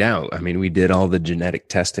to find out. I mean, we did all the genetic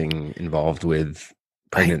testing involved with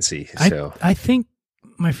pregnancy. I think,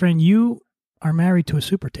 my friend, you are married to a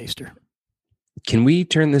super taster. Can we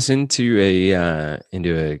turn this into a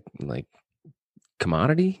like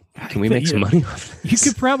commodity? Can we make some money off this?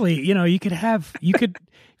 You could probably,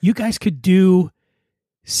 you guys could do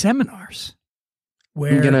seminars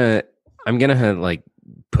where I'm gonna like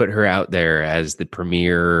put her out there as the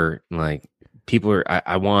premier, like, people are,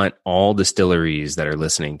 I want all distilleries that are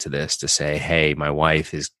listening to this to say, hey, my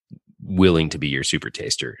wife is willing to be your super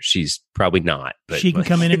taster. She's probably not, but she can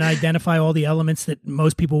come in and identify all the elements that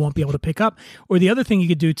most people won't be able to pick up. Or the other thing you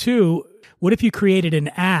could do too, what if you created an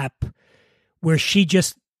app where she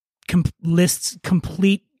just lists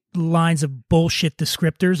complete lines of bullshit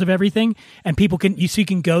descriptors of everything, and people can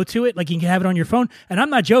go to it, like you can have it on your phone. And I'm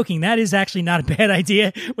not joking, that is actually not a bad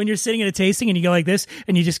idea when you're sitting at a tasting and you go like this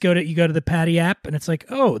and you just go to the Patty app and it's like,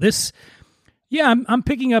 oh, this, yeah, I'm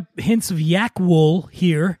picking up hints of yak wool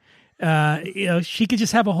here. She could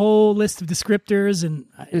just have a whole list of descriptors, and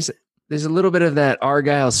there's a little bit of that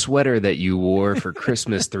Argyle sweater that you wore for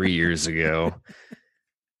Christmas 3 years ago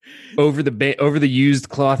over the used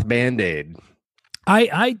cloth Band-Aid.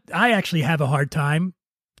 I actually have a hard time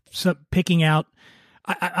picking out.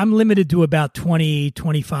 I'm limited to about 20,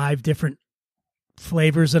 25 different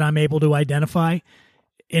flavors that I'm able to identify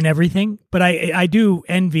in everything. But I do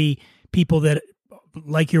envy people that,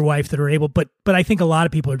 like your wife, that are able. But I think a lot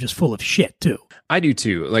of people are just full of shit too. I do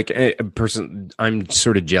too. Like a person, I'm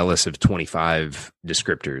sort of jealous of 25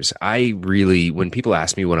 descriptors. When people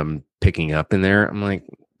ask me what I'm picking up in there, I'm like,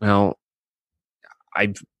 well,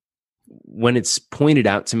 when it's pointed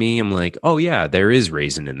out to me, I'm like, oh yeah, there is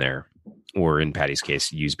raisin in there, or in Patty's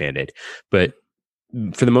case, use Band-Aid. But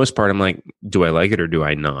for the most part, I'm like, do I like it or do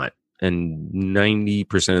I not? And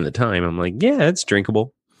 90% of the time, I'm like, yeah, it's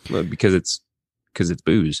drinkable because it's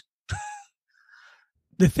booze.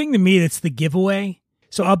 The thing to me that's the giveaway.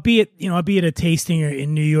 So I'll be at a tasting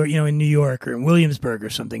in New York or in Williamsburg or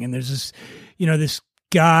something, and there's this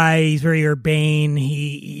guy. He's very urbane.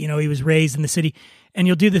 He was raised in the city. And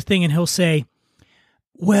you'll do the thing and he'll say,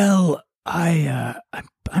 well, I'm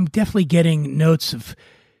definitely getting notes of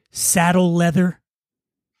saddle leather.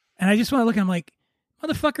 And I just want to look at him like,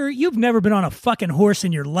 motherfucker, you've never been on a fucking horse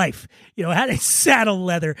in your life. How does saddle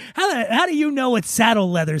leather? How do you know what saddle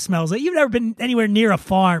leather smells like? You've never been anywhere near a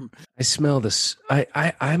farm. I smell this.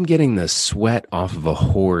 I'm getting the sweat off of a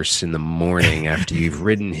horse in the morning after you've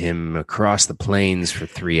ridden him across the plains for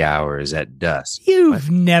 3 hours at dusk. You've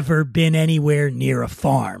never been anywhere near a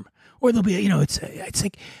farm. Or there'll be, it's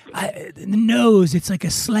like the nose. It's like a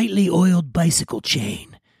slightly oiled bicycle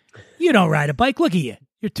chain. You don't ride a bike. Look at you.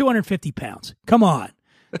 You're 250 pounds. Come on.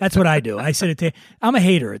 That's what I do. I said I'm a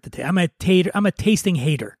hater at the I'm a tasting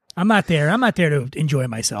hater. I'm not there to enjoy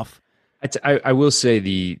myself. I will say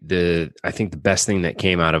I think the best thing that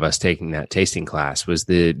came out of us taking that tasting class was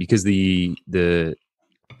because this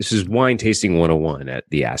is Wine Tasting 101 at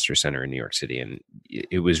the Astor Center in New York City, and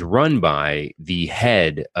it was run by the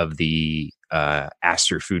head of the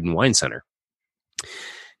Astor Food and Wine Center.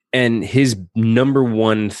 And his number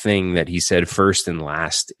one thing that he said first and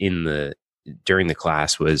last during the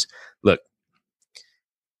class was, look,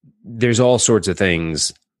 there's all sorts of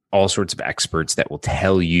things, all sorts of experts that will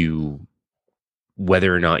tell you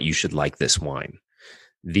whether or not you should like this wine.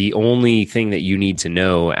 The only thing that you need to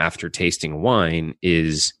know after tasting wine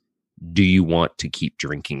is, do you want to keep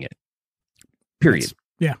drinking it? Period.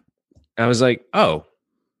 Yeah. I was like, oh,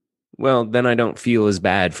 well, then I don't feel as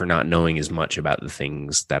bad for not knowing as much about the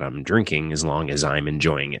things that I'm drinking as long as I'm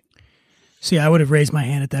enjoying it. See, I would have raised my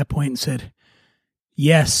hand at that point and said,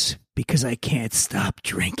 yes, because I can't stop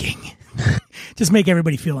drinking. Just make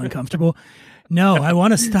everybody feel uncomfortable. No, I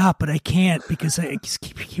want to stop, but I can't because I just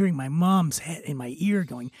keep hearing my mom's head in my ear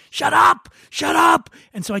going, shut up, shut up.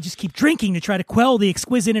 And so I just keep drinking to try to quell the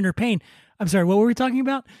exquisite inner pain. I'm sorry, what were we talking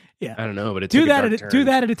about? Yeah. I don't know, but do that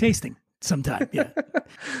at a tasting sometime. Yeah.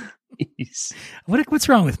 What's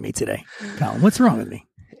wrong with me today, Colin? What's wrong with me?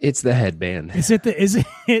 It's the headband. Is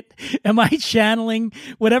it? Am I channeling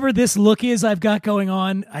whatever this look is I've got going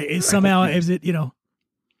on? Is it?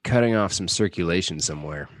 Cutting off some circulation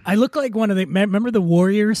somewhere. I look like one of remember the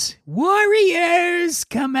Warriors? Warriors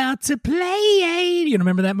come out to play. You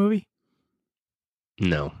remember that movie?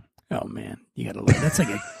 No. Oh man, you got to look. That's like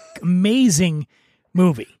an amazing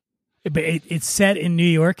movie. It's set in New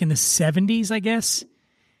York in the 70s, I guess.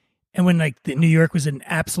 and when like New York was an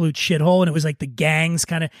absolute shithole, and it was like the gangs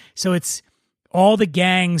kind of. So it's all the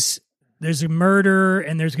gangs. There's a murder,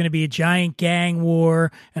 and there's going to be a giant gang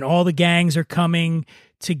war, and all the gangs are coming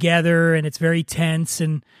together, and it's very tense.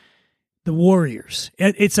 And the Warriors.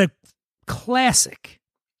 It's a classic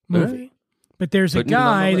movie, right. But there's a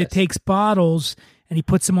guy that takes bottles and he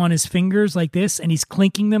puts them on his fingers like this, and he's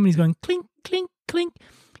clinking them, and he's going clink, clink, clink.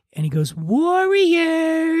 And he goes,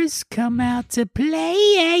 Warriors, come out to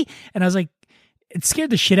play. And I was like, it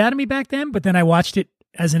scared the shit out of me back then, but then I watched it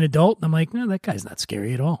as an adult, and I'm like, no, that guy's not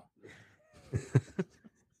scary at all.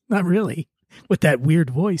 Not really, with that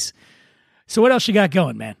weird voice. So what else you got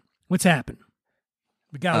going, man? What's happened?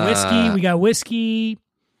 We got whiskey.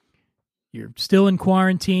 You're still in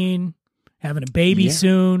quarantine, having a baby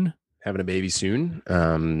soon. Having a baby soon.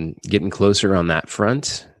 Getting closer on that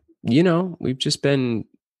front. You know, we've just been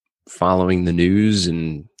following the news,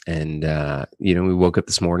 and you know, we woke up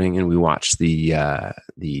this morning and we watched the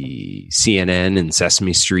CNN and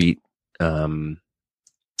Sesame Street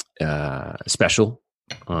special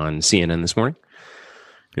on CNN this morning.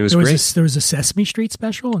 It was great. There was a Sesame Street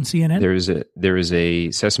special on CNN. There was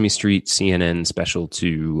a Sesame Street CNN special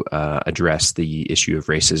to address the issue of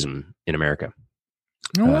racism in America.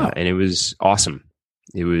 Oh, wow. And it was awesome.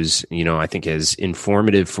 It was, you know, I think as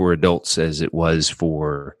informative for adults as it was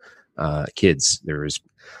for kids. There was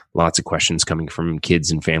lots of questions coming from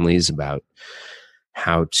kids and families about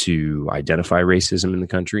how to identify racism in the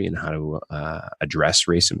country and how to address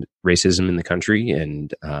racism in the country.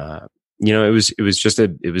 And you know, it was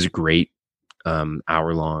a great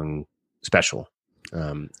hour-long special.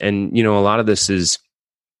 And you know, a lot of this is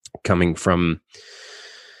coming from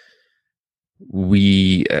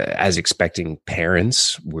we as expecting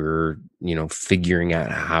parents, we're, you know, figuring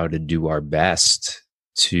out how to do our best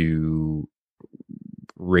to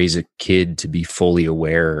raise a kid to be fully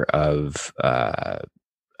aware of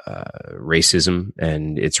racism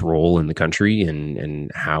and its role in the country,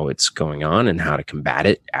 and how it's going on, and how to combat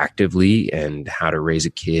it actively, and how to raise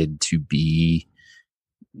a kid to be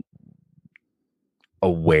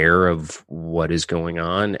aware of what is going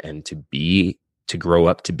on, and to grow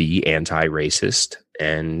up to be anti-racist,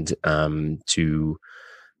 and to,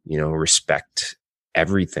 you know, respect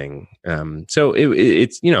everything. So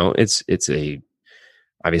it's, you know, it's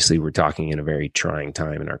obviously we're talking in a very trying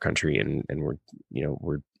time in our country, and we're, you know,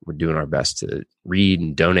 we're doing our best to read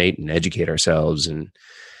and donate and educate ourselves,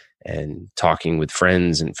 and talking with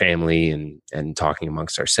friends and family, and talking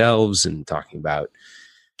amongst ourselves, and talking about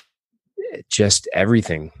just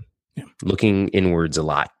everything, looking inwards a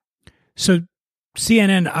lot. So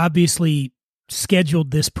CNN obviously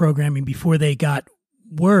scheduled this programming before they got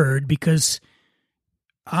word, because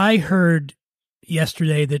I heard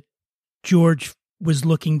yesterday that George was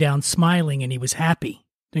looking down smiling and he was happy.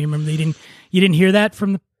 Do you remember? You didn't hear that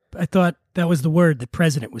from I thought that was the word the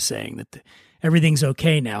president was saying, that everything's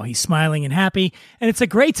okay now. He's smiling and happy, and it's a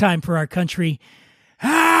great time for our country.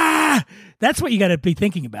 That's what you got to be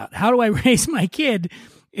thinking about. How do I raise my kid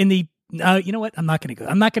in the, you know what? I'm not going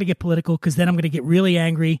to get political, because then I'm going to get really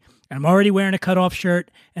angry, and I'm already wearing a cutoff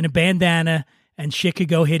shirt and a bandana, and shit could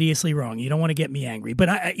go hideously wrong. You don't want to get me angry, but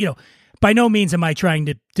I you know, by no means am I trying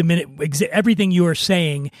to diminish everything you are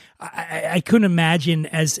saying. I couldn't imagine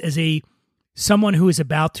as someone who is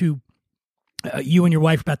about to, you and your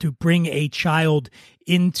wife about to bring a child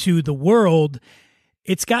into the world.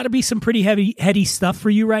 It's got to be some pretty heady stuff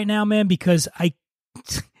for you right now, man, because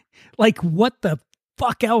like, what the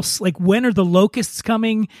fuck else? Like, when are the locusts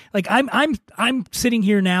coming? Like, I'm sitting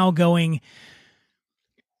here now going,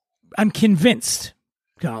 I'm convinced,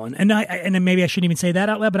 Colin, and maybe I shouldn't even say that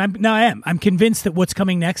out loud, but I am. I'm convinced that what's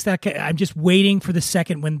coming next, I'm just waiting for the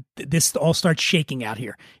second when this all starts shaking out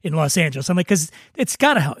here in Los Angeles. I'm like, because it's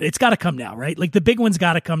gotta come now, right? Like, the big one's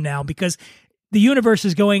gotta come now, because the universe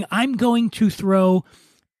is going, I'm going to throw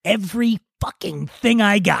every fucking thing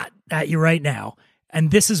I got at you right now.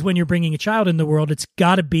 And this is when you're bringing a child in the world. It's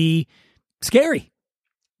gotta be scary.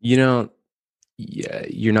 You know, yeah,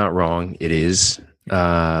 you're not wrong. It is.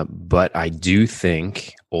 But I do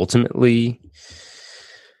think ultimately,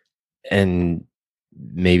 and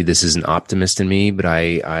maybe this is an optimist in me, but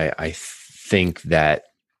I think that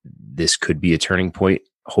this could be a turning point,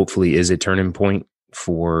 hopefully is a turning point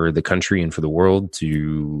for the country and for the world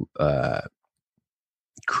to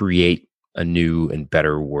create a new and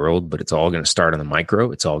better world. But it's all going to start on the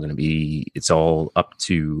micro. It's all up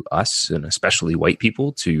to us, and especially white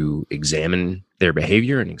people, to examine their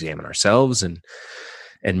behavior and examine ourselves, and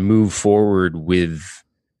move forward with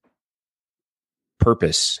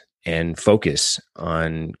purpose and focus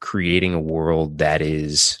on creating a world that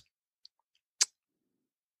is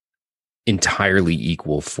entirely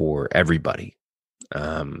equal for everybody.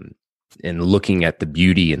 And looking at the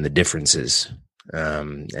beauty and the differences,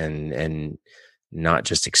 and not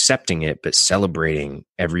just accepting it, but celebrating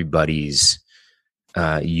everybody's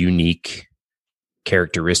unique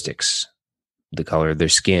characteristics, the color of their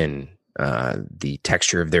skin, the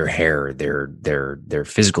texture of their hair, their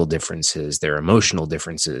physical differences, their emotional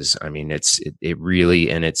differences. I mean, it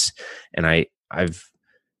really, and I've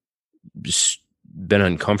just been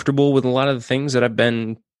uncomfortable with a lot of the things that I've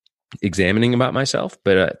been examining about myself,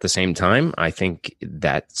 but at the same time, I think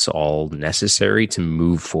that's all necessary to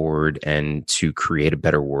move forward and to create a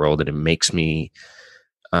better world. And it makes me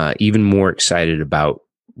even more excited about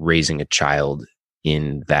raising a child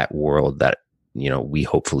in that world that, we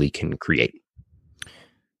hopefully can create.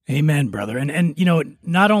 Amen, brother. And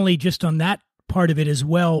not only just on that part of it as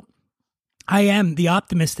well, the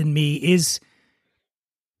optimist in me is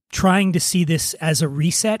trying to see this as a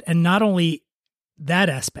reset, and not only that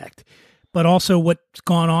aspect, but also what's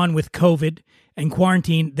gone on with COVID and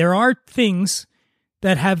quarantine. There are things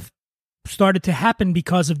that have started to happen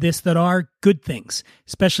because of this that are good things,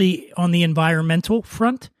 especially on the environmental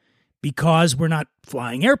front, because we're not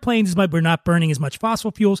flying airplanes, but we're not burning as much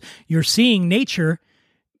fossil fuels. You're seeing nature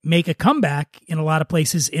make a comeback in a lot of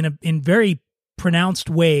places in very pronounced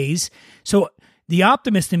ways. So the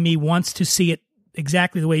optimist in me wants to see it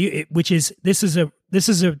exactly the way which is this is a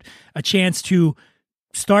chance to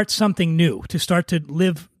start something new, to start to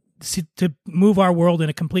move our world in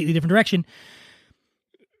a completely different direction.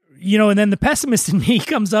 And then the pessimist in me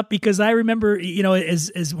comes up because I remember,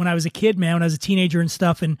 as when I was a kid, man, when I was a teenager and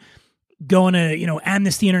stuff, and going to,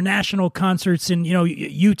 Amnesty International concerts, and,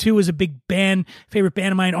 U2 was a big favorite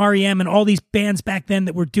band of mine, REM, and all these bands back then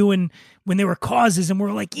that were doing when there were causes, and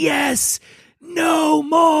we're like, yes, no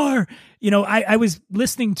more. I was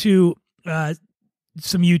listening to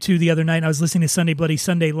some U2 the other night, and I was listening to Sunday Bloody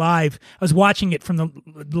Sunday live. I was watching it from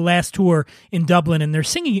the last tour in Dublin, and they're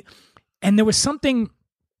singing, and there was something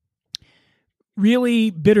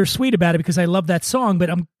really bittersweet about it because I love that song,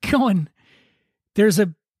 but I'm going,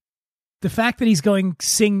 the fact that he's going,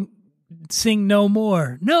 sing no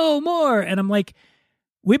more, and I'm like,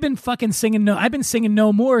 we've been fucking singing I've been singing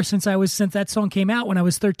No More since that song came out when I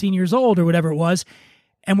was 13 years old or whatever it was,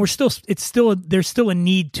 and there's still a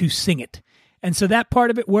need to sing it. And so that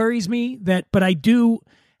part of it worries me, but I do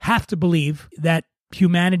have to believe that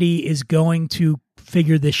humanity is going to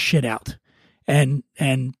figure this shit out and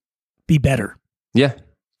be better. Yeah.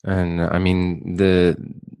 And I mean,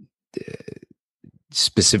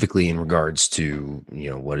 specifically in regards to,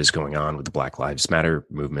 what is going on with the Black Lives Matter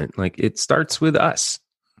movement, like, it starts with us.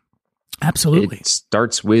 Absolutely. It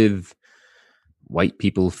starts with white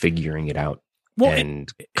people figuring it out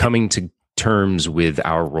and coming to terms with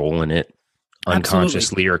our role in it,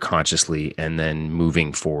 unconsciously or consciously, and then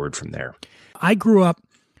moving forward from there. I grew up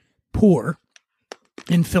poor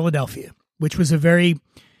in Philadelphia, which was a very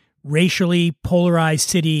racially polarized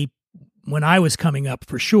city when I was coming up,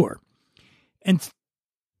 for sure. And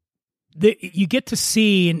you get to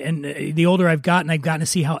see, and the older I've gotten to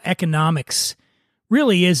see how economics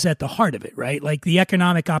really is at the heart of it, right? Like the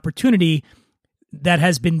economic opportunity that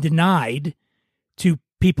has been denied to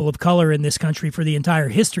people of color in this country for the entire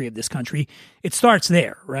history of this country, it starts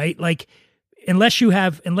there, right? Like unless you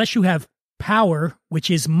have power,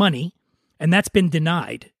 which is money, and that's been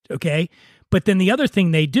denied, okay? But then the other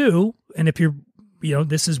thing they do, and if you're,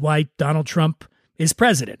 this is why Donald Trump is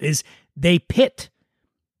president, is they pit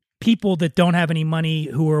people that don't have any money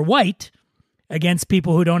who are white against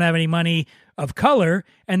people who don't have any money of color,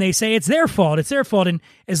 and they say it's their fault. And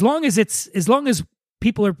as long as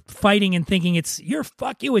people are fighting and thinking it's your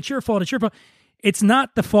fault, it's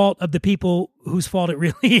not the fault of the people whose fault it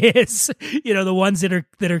really is. The ones that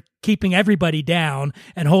are keeping everybody down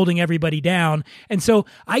and holding everybody down. And so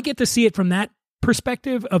I get to see it from that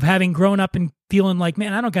perspective of having grown up and feeling like,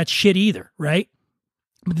 man, I don't got shit either, right?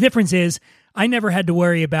 But the difference is I never had to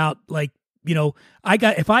worry about, like,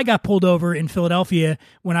 if I got pulled over in Philadelphia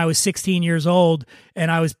when I was 16 years old and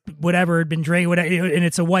I was had been drinking, and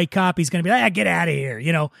it's a white cop, he's going to be like, get out of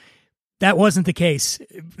here. That wasn't the case.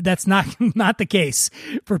 That's not the case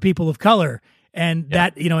for people of color. And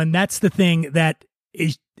that, and that's the thing that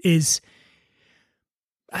is,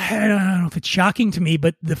 I don't know if it's shocking to me,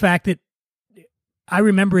 but the fact that I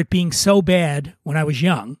remember it being so bad when I was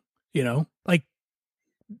young, like,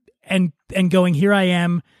 and going, here I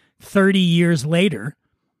am 30 years later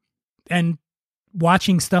and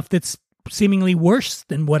watching stuff that's seemingly worse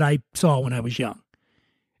than what I saw when I was young.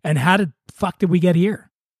 And how the fuck did we get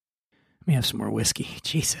here? Let me have some more whiskey.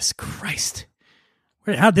 Jesus Christ.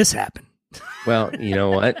 How'd this happen? Well, you know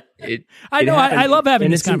what? I know. I love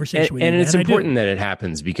having this conversation with you. And it's man, important that it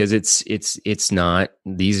happens because it's not,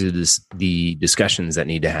 these are the discussions that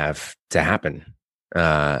need to happen.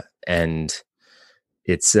 And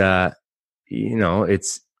it's,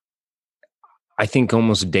 it's, I think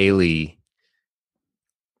almost daily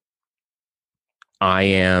I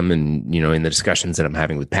am, and, in the discussions that I'm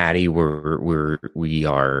having with Patty, we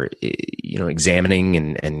are, examining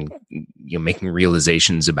and making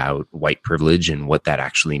realizations about white privilege and what that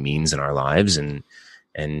actually means in our lives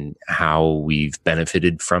and how we've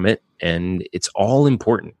benefited from it. And it's all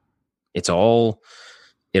important. It all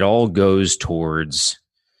goes towards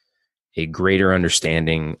a greater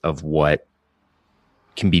understanding of what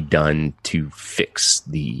can be done to fix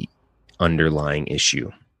the underlying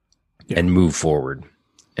issue and move forward.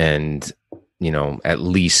 And, at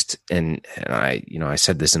least, and I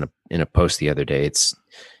said this in a post the other day, it's,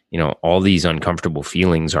 all these uncomfortable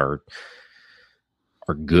feelings are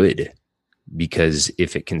good, because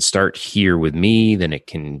if it can start here with me, then it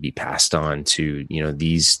can be passed on to,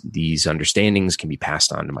 these understandings can be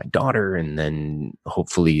passed on to my daughter. And then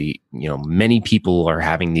hopefully, many people are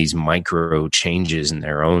having these micro changes in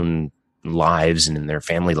their own lives and in their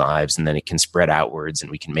family lives, and then it can spread outwards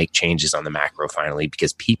and we can make changes on the macro finally,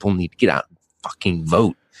 because people need to get out and fucking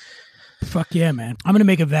vote. Fuck yeah, man. I'm going to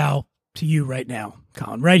make a vow to you right now,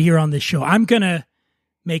 Colin, right here on this show. I'm going to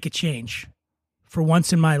make a change for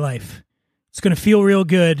once in my life. It's going to feel real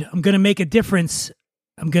good. I'm going to make a difference.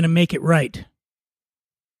 I'm going to make it right.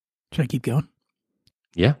 Should I keep going?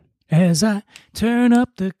 Yeah. As I turn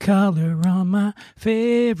up the collar on my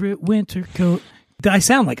favorite winter coat. I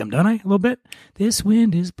sound like I'm, don't I? A little bit. This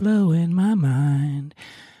wind is blowing my mind.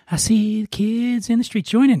 I see the kids in the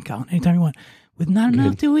streets. Join in, Colin, anytime you want. With not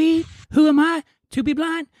enough to eat, who am I to be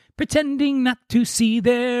blind? Pretending not to see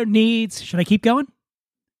their needs. Should I keep going?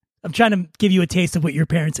 I'm trying to give you a taste of what your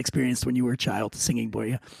parents experienced when you were a child singing for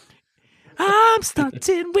you. I'm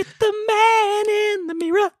starting with the man in the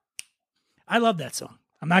mirror. I love that song.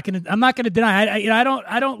 I'm not gonna deny.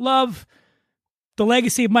 I don't love the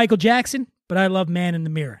legacy of Michael Jackson, but I love Man in the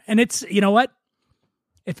Mirror. And it's, you know what?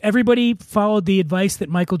 If everybody followed the advice that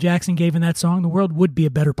Michael Jackson gave in that song, the world would be a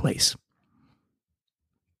better place.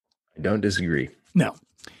 I don't disagree. No.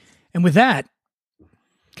 And with that,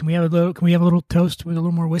 can we have a little toast with a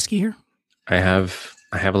little more whiskey here? I have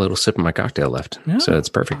a little sip of my cocktail left, so it's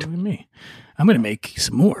perfect. Look at me. I'm going to make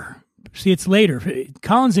some more. See, it's later.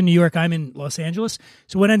 Colin's in New York. I'm in Los Angeles.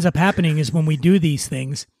 So what ends up happening is when we do these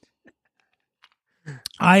things,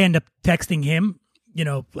 I end up texting him,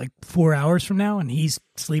 like 4 hours from now, and he's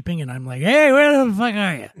sleeping, and I'm like, "Hey, where the fuck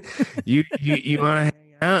are you? you want to hang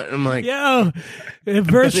out?" And I'm like, "Yo, you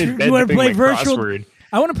want to play virtual? Crossword.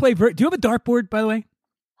 I want to play. Do you have a dartboard, by the way?"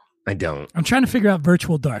 I don't. I'm trying to figure out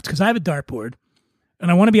virtual darts because I have a dartboard,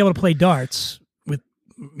 and I want to be able to play darts with,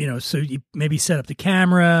 so you maybe set up the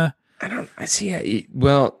camera. I see.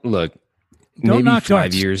 Well, look. Don't knock 5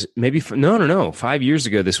 darts. years. Maybe no. 5 years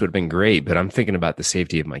ago, this would have been great, but I'm thinking about the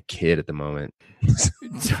safety of my kid at the moment.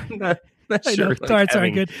 not I sure. know, darts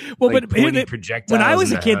aren't good. Well, but when I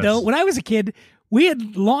was a kid, we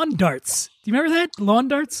had lawn darts. Do you remember that? Lawn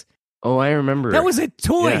darts? Oh, I remember. That was a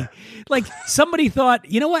toy. Yeah. Like somebody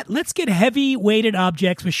thought, you know what? Let's get heavy weighted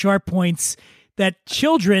objects with sharp points that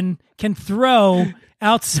children can throw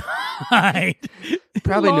outside.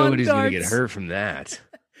 Probably Lawn nobody's going to darts. get hurt from that.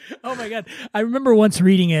 Oh my God. I remember once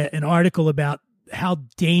reading an article about how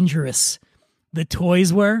dangerous the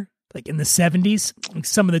toys were, like in the 70s. Like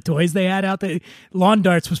some of the toys they had out there. Lawn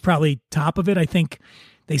darts was probably top of it. I think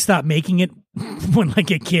they stopped making it when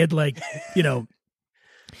like a kid,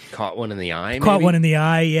 caught one in the eye. One in the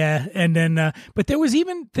eye, yeah. And then, but there was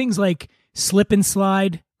even things like slip and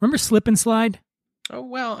slide. Remember slip and slide? Oh,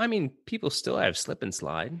 well, I mean, people still have slip and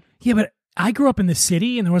slide. Yeah, but I grew up in the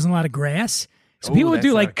city and there wasn't a lot of grass. So people would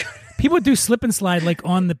do slip and slide like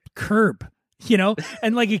on the curb,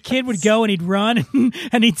 and like a kid would go and he'd run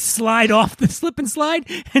and he'd slide off the slip and slide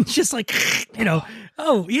and just like,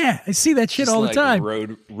 oh yeah, I see that shit just all the time.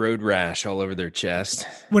 Road rash all over their chest.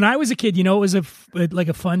 When I was a kid, it was like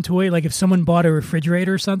a fun toy. Like if someone bought a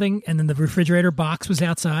refrigerator or something and then the refrigerator box was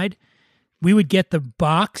outside, we would get the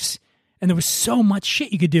box and there was so much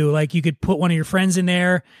shit you could do. Like you could put one of your friends in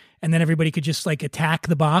there, and then everybody could just like attack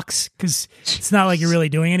the box because it's not like you're really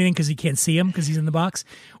doing anything because you can't see him because he's in the box.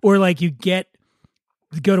 Or like you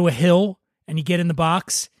go to a hill and you get in the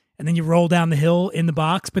box and then you roll down the hill in the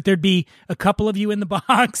box, but there'd be a couple of you in the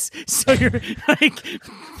box. So you're like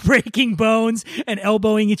breaking bones and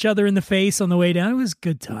elbowing each other in the face on the way down. It was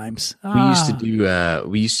good times. We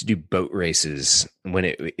used to do boat races when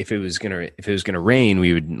if it was gonna rain,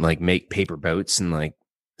 we would like make paper boats and like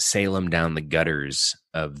sail them down the gutters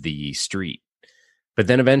of the street. But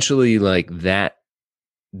then eventually like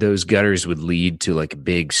those gutters would lead to like a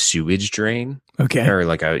big sewage drain. Okay. Or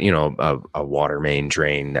like a water main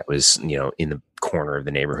drain that was, in the corner of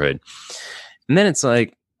the neighborhood. And then it's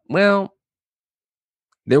like, well,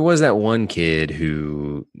 there was that one kid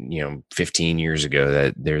who, 15 years ago,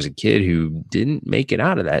 that there's a kid who didn't make it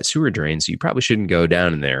out of that sewer drain. So you probably shouldn't go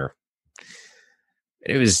down in there.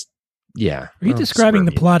 It was, yeah. Are you describing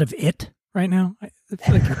the plot of It right now? I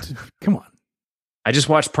feel like come on. I just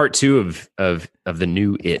watched part 2 of the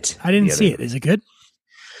new It. I didn't see it. Is it good?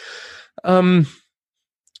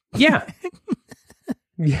 Yeah.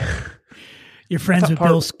 Yeah. You're friends with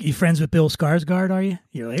Bill Skarsgård, are you?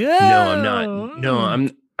 You're like, oh. No, I'm not. No,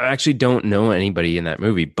 I actually don't know anybody in that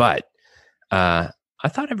movie, but I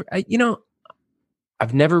thought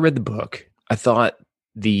I've never read the book. I thought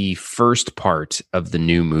the first part of the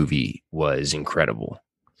new movie was incredible.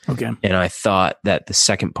 Okay. And I thought that the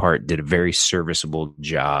second part did a very serviceable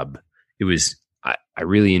job. It was, I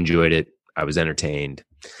really enjoyed it. I was entertained.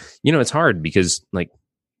 It's hard because like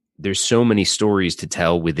there's so many stories to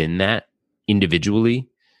tell within that individually.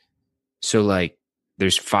 So like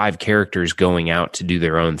there's 5 characters going out to do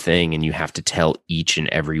their own thing and you have to tell each and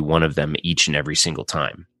every one of them each and every single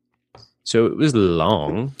time. So it was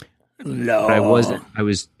long. But I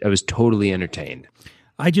was totally entertained.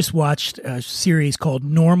 I just watched a series called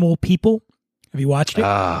Normal People. Have you watched it?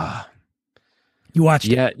 You watched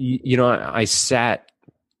it? Yeah.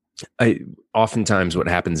 Oftentimes what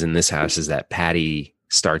happens in this house is that Patty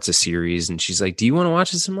starts a series and she's like, do you want to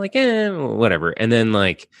watch this? I'm like, whatever. And then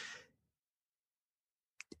like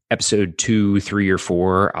episode 2, 3, or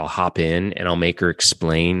 4, I'll hop in and I'll make her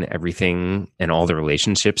explain everything and all the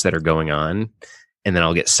relationships that are going on. And then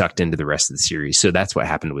I'll get sucked into the rest of the series. So that's what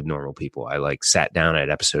happened with Normal People. I like sat down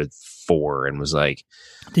at episode 4 and was like,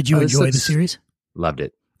 did you enjoy the series? Loved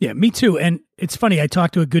it. Yeah, me too. And it's funny. I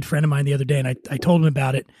talked to a good friend of mine the other day and I told him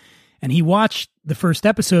about it and he watched the first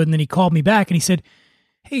episode and then he called me back and he said,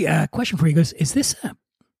 hey, question for you. He goes, is this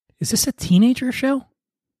a teenager show?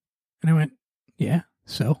 And I went, yeah,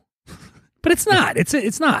 so, but it's not,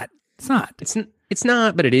 it's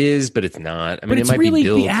not, but it is, but it's not. I mean, it might really be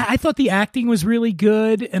built. I thought the acting was really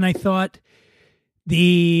good, and I thought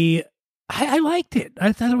I liked it.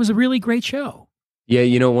 I thought it was a really great show. Yeah,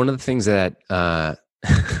 one of the things that one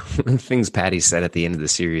of the things Patty said at the end of the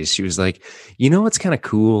series, she was like, what's kind of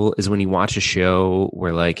cool is when you watch a show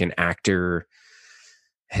where like an actor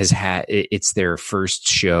it's their first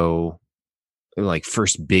show, like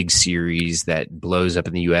first big series that blows up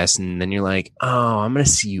in the US, and then you're like, oh, I'm going to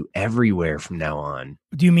see you everywhere from now on.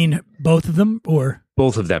 Do you mean both of them or?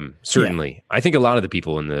 Both of them, certainly. Yeah. I think a lot of the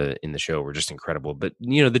people in the show were just incredible, but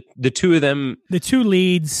the two of them, the two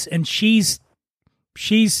leads, and she's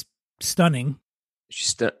stunning.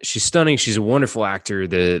 She's stunning. She's a wonderful actor.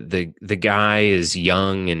 The guy is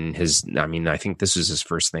young and I think this is his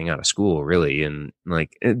first thing out of school, really. And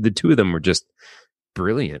like the two of them were just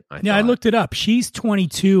brilliant. I looked it up. She's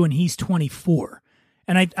 22 and he's 24.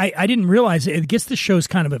 And I didn't realize it. I guess the show's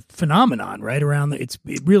kind of a phenomenon, right? It's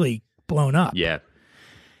really blown up. Yeah.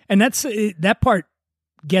 And that part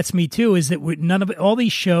gets me too, is that none of all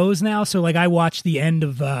these shows now. So like I watched the end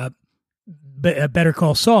of Better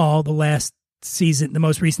Call Saul, the last season, the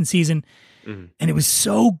most recent season, and it was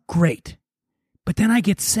so great. But then I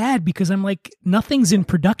get sad because I'm like, nothing's in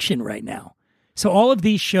production right now. So all of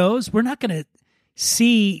these shows, we're not going to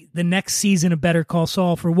see the next season of Better Call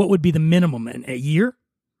Saul for what would be the minimum in a year.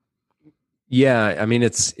 Yeah, I mean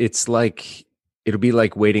it's like it'll be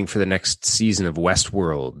like waiting for the next season of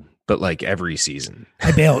Westworld, but like every season.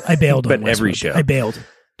 I bailed but on every Westworld. show. I bailed.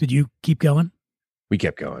 Did you keep going? We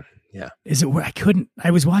kept going. Yeah. Is it where I couldn't?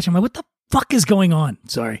 I was watching. I'm like, what the fuck is going on?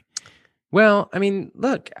 Sorry. Well, I mean,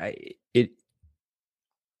 look,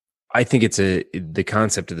 I think the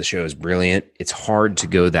concept of the show is brilliant. It's hard to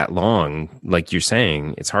go that long, like you're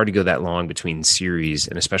saying. It's hard to go that long between series,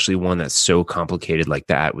 and especially one that's so complicated like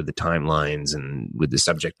that with the timelines and with the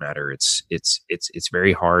subject matter. It's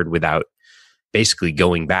very hard without basically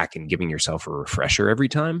going back and giving yourself a refresher every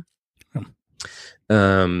time.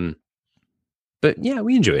 But yeah,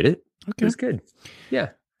 we enjoyed it. Okay. It was good.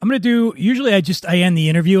 Yeah. I'm going to do, usually I end the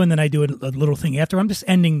interview and then I do a little thing after. I'm just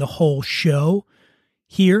ending the whole show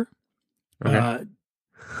here. Okay.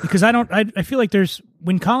 Because I feel like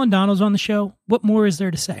when Colin Donnell's on the show, what more is there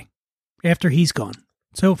to say? After he's gone,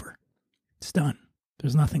 it's over. It's done.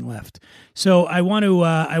 There's nothing left. So I want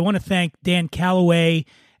to thank Dan Calloway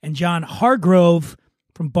and John Hargrove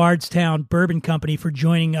from Bardstown Bourbon Company for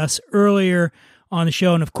joining us earlier on the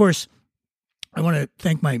show. And of course, I want to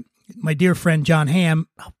thank my dear friend John Hamm.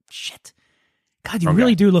 Oh, shit. God, you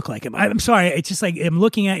really do look like him. I'm sorry. It's just like I'm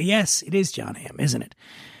looking at, yes, it is John Hamm, isn't it?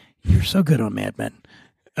 You're so good on Mad Men.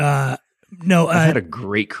 No, I've had a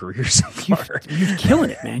great career so far. You're killing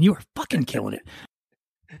it, man. You are fucking killing it.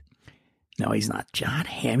 No, he's not John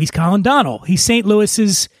Hamm. He's Colin Donnell. He's St.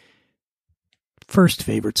 Louis's first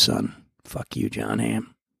favorite son. Fuck you, John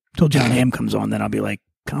Hamm. Until John Hamm comes on, then I'll be like,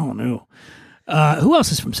 Colin, who? Who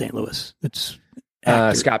else is from St. Louis? That's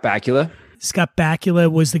Scott Bakula. Scott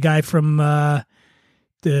Bakula was the guy from that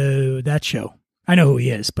show. I know who he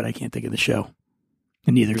is, but I can't think of the show.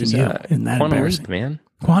 And neither can you. Isn't that Quantum embarrassing? Leap, man.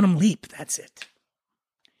 Quantum Leap. That's it.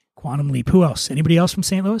 Quantum Leap. Who else? Anybody else from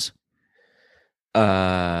St. Louis?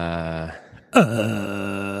 Well,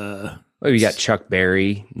 we got Chuck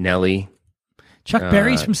Berry, Nelly. Chuck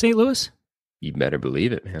Berry's from St. Louis? You better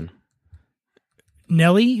believe it, man.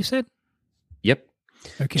 Nelly, you said? Yep.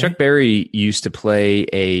 Okay. Chuck Berry used to play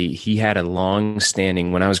he had a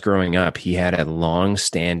long-standing, when I was growing up, he had a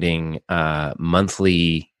long-standing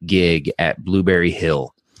monthly gig at Blueberry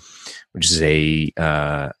Hill, which is a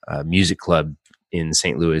music club in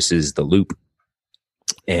St. Louis, is the Loop.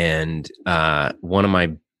 And one of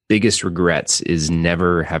my biggest regrets is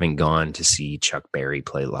never having gone to see Chuck Berry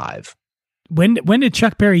play live. When did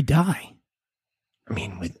Chuck Berry die? I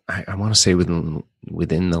mean, I want to say within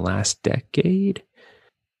the last decade.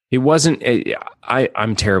 It wasn't.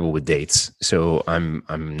 I'm terrible with dates, so I'm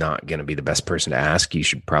not going to be the best person to ask. You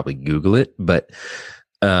should probably Google it. But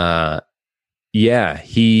yeah,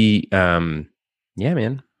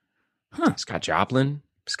 man. Huh. Scott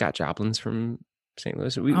Joplin's from St.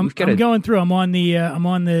 Louis. I'm going through. I'm on the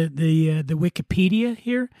Wikipedia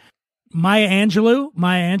here. Maya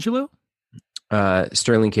Angelou.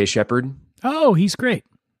 Sterling K. Shepard. Oh, he's great.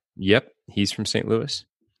 Yep, he's from St. Louis.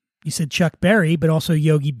 You said Chuck Berry, but also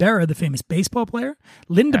Yogi Berra, the famous baseball player.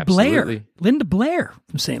 Linda Blair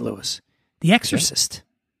from St. Louis. The Exorcist.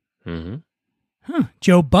 Mm-hmm. Huh.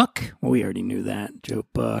 Joe Buck. Well, we already knew that. Joe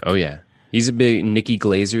Buck. Oh, yeah. He's a big Nikki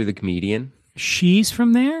Glazer, the comedian. She's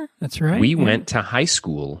from there? That's right. We went to high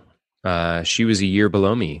school. She was a year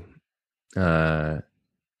below me.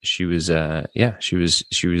 She was 1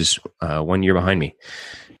 year behind me.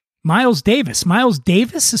 Miles Davis. Miles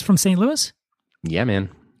Davis is from St. Louis? Yeah,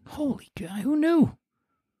 man. Holy God, who knew?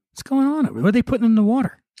 What's going on? What are they putting in the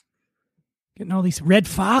water? Getting all these Red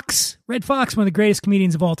Fox, one of the greatest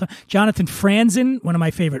comedians of all time. Jonathan Franzen, one of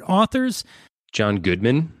my favorite authors. John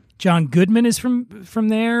Goodman is from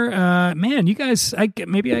there. Man, you guys, I got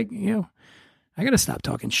to stop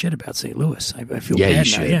talking shit about St. Louis. I feel bad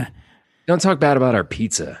now. Yeah. Don't talk bad about our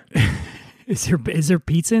pizza. Is there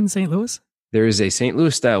pizza in St. Louis? There is a St.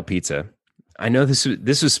 Louis style pizza. I know this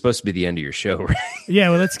was supposed to be the end of your show, right? Yeah,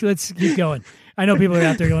 well, let's keep going. I know people are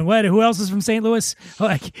out there going, "What? Who else is from St. Louis?"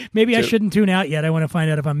 Like, maybe I shouldn't tune out yet. I want to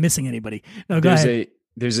find out if I'm missing anybody. No, go ahead.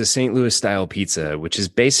 There's a St. Louis style pizza, which is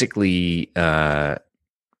basically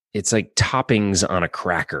it's like toppings on a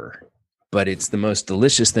cracker, but it's the most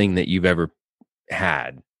delicious thing that you've ever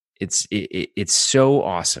had. It's so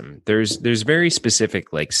awesome. There's very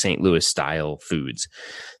specific like St. Louis style foods.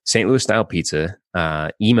 St. Louis style pizza.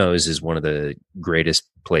 Emo's is one of the greatest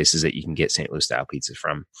places that you can get St. Louis style pizza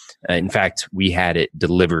from. In fact, we had it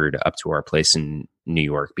delivered up to our place in New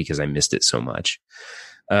York because I missed it so much.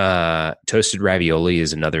 Toasted ravioli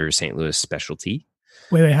is another St. Louis specialty.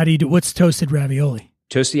 Wait, how do you do? What's toasted ravioli?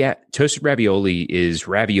 Toasted ravioli is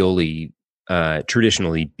ravioli.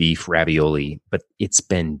 Traditionally beef ravioli, but it's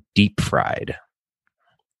been deep fried.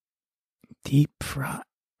 Deep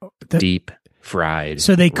fried.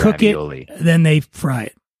 So they cook ravioli. It, then they fry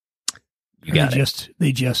it. You got it.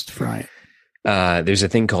 They just fry it. There's a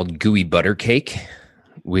thing called gooey butter cake,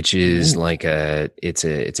 which is like it's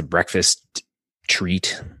a breakfast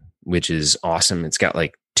treat, which is awesome. It's got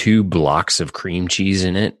like 2 blocks of cream cheese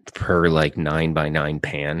in it per like 9x9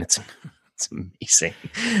 pan. It's amazing.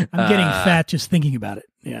 I'm getting fat just thinking about it.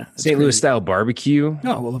 Yeah. St. Louis style barbecue.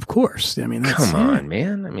 Oh, well, of course. I mean, come on,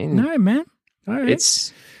 man. I mean, all right, man. All right.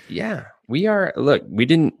 We are, look,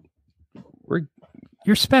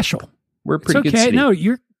 you're special. We're pretty good city. No,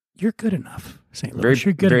 you're good enough, St. Louis.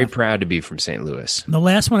 You're good very enough. Proud to be from St. Louis. The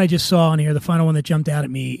last one I just saw on here, the final one that jumped out at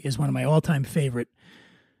me is one of my all-time favorite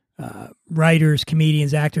writers,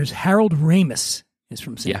 comedians, actors. Harold Ramis is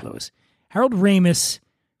from St. Louis. Harold Ramis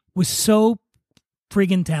was so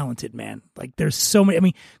friggin' talented, man. Like, there's so many. I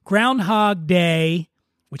mean, Groundhog Day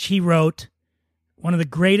which he wrote, one of the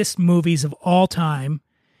greatest movies of all time.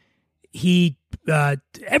 He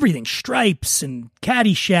everything, Stripes and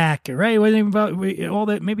Caddyshack, right? Wasn't about all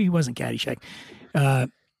that. Maybe he wasn't Caddyshack.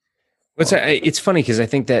 It's funny because I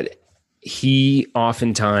think that he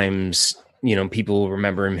oftentimes, people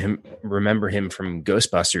remember him from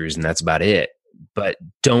Ghostbusters, and that's about it. But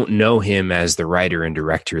don't know him as the writer and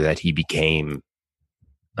director that he became.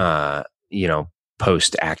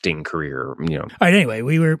 Post acting career. All right. Anyway,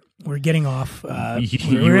 we're getting off.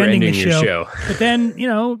 You were ending the show. But then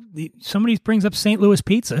somebody brings up St. Louis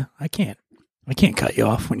pizza. I can't cut you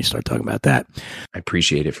off when you start talking about that. I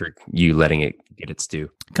appreciate it for you letting it get its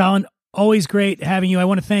due. Colin, always great having you. I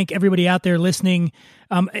want to thank everybody out there listening.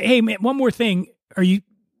 Hey, man, one more thing. Are you,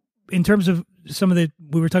 in terms of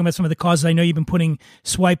we were talking about some of the causes, I know you've been putting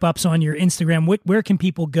swipe ups on your Instagram. Where can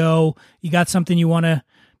people go? You got something you want to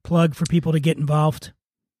plug for people to get involved?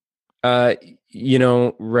 Right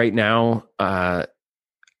now, I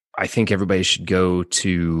think everybody should go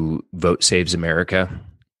to Vote Saves America.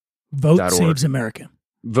 Vote Saves America.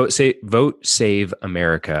 Vote Save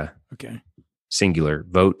America. Okay. Singular.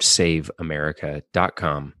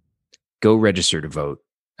 VoteSaveAmerica.com. Go register to vote.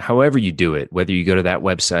 However you do it, whether you go to that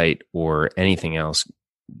website or anything else,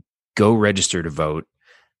 go register to vote.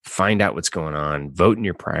 Find out what's going on. Vote in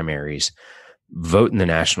your primaries. Vote in the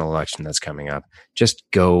national election that's coming up. Just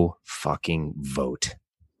go fucking vote.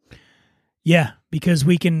 Yeah, because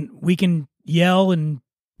we can yell and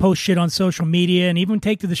post shit on social media and even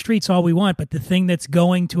take to the streets all we want, but the thing that's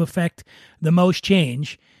going to affect the most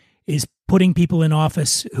change is putting people in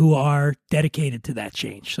office who are dedicated to that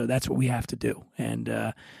change. So that's what we have to do.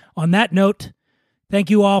 And on that note, thank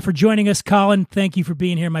you all for joining us. Colin, thank you for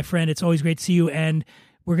being here, my friend. It's always great to see you, and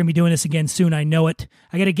we're going to be doing this again soon. I know it.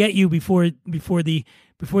 I got to get you before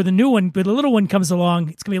the new one, but the little one comes along.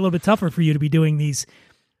 It's going to be a little bit tougher for you to be doing these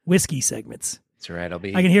whiskey segments. That's right. I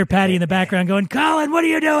can hear Patty in the background going, "Colin, what are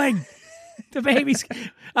you doing?" The baby's,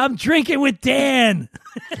 "I'm drinking with Dan."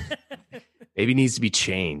 Baby needs to be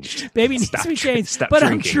changed. Baby needs to be changed. Stop but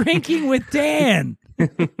drinking. I'm drinking with Dan. All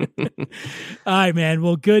right, man.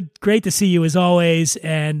 Well, great to see you as always,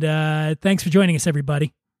 and thanks for joining us,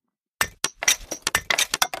 everybody.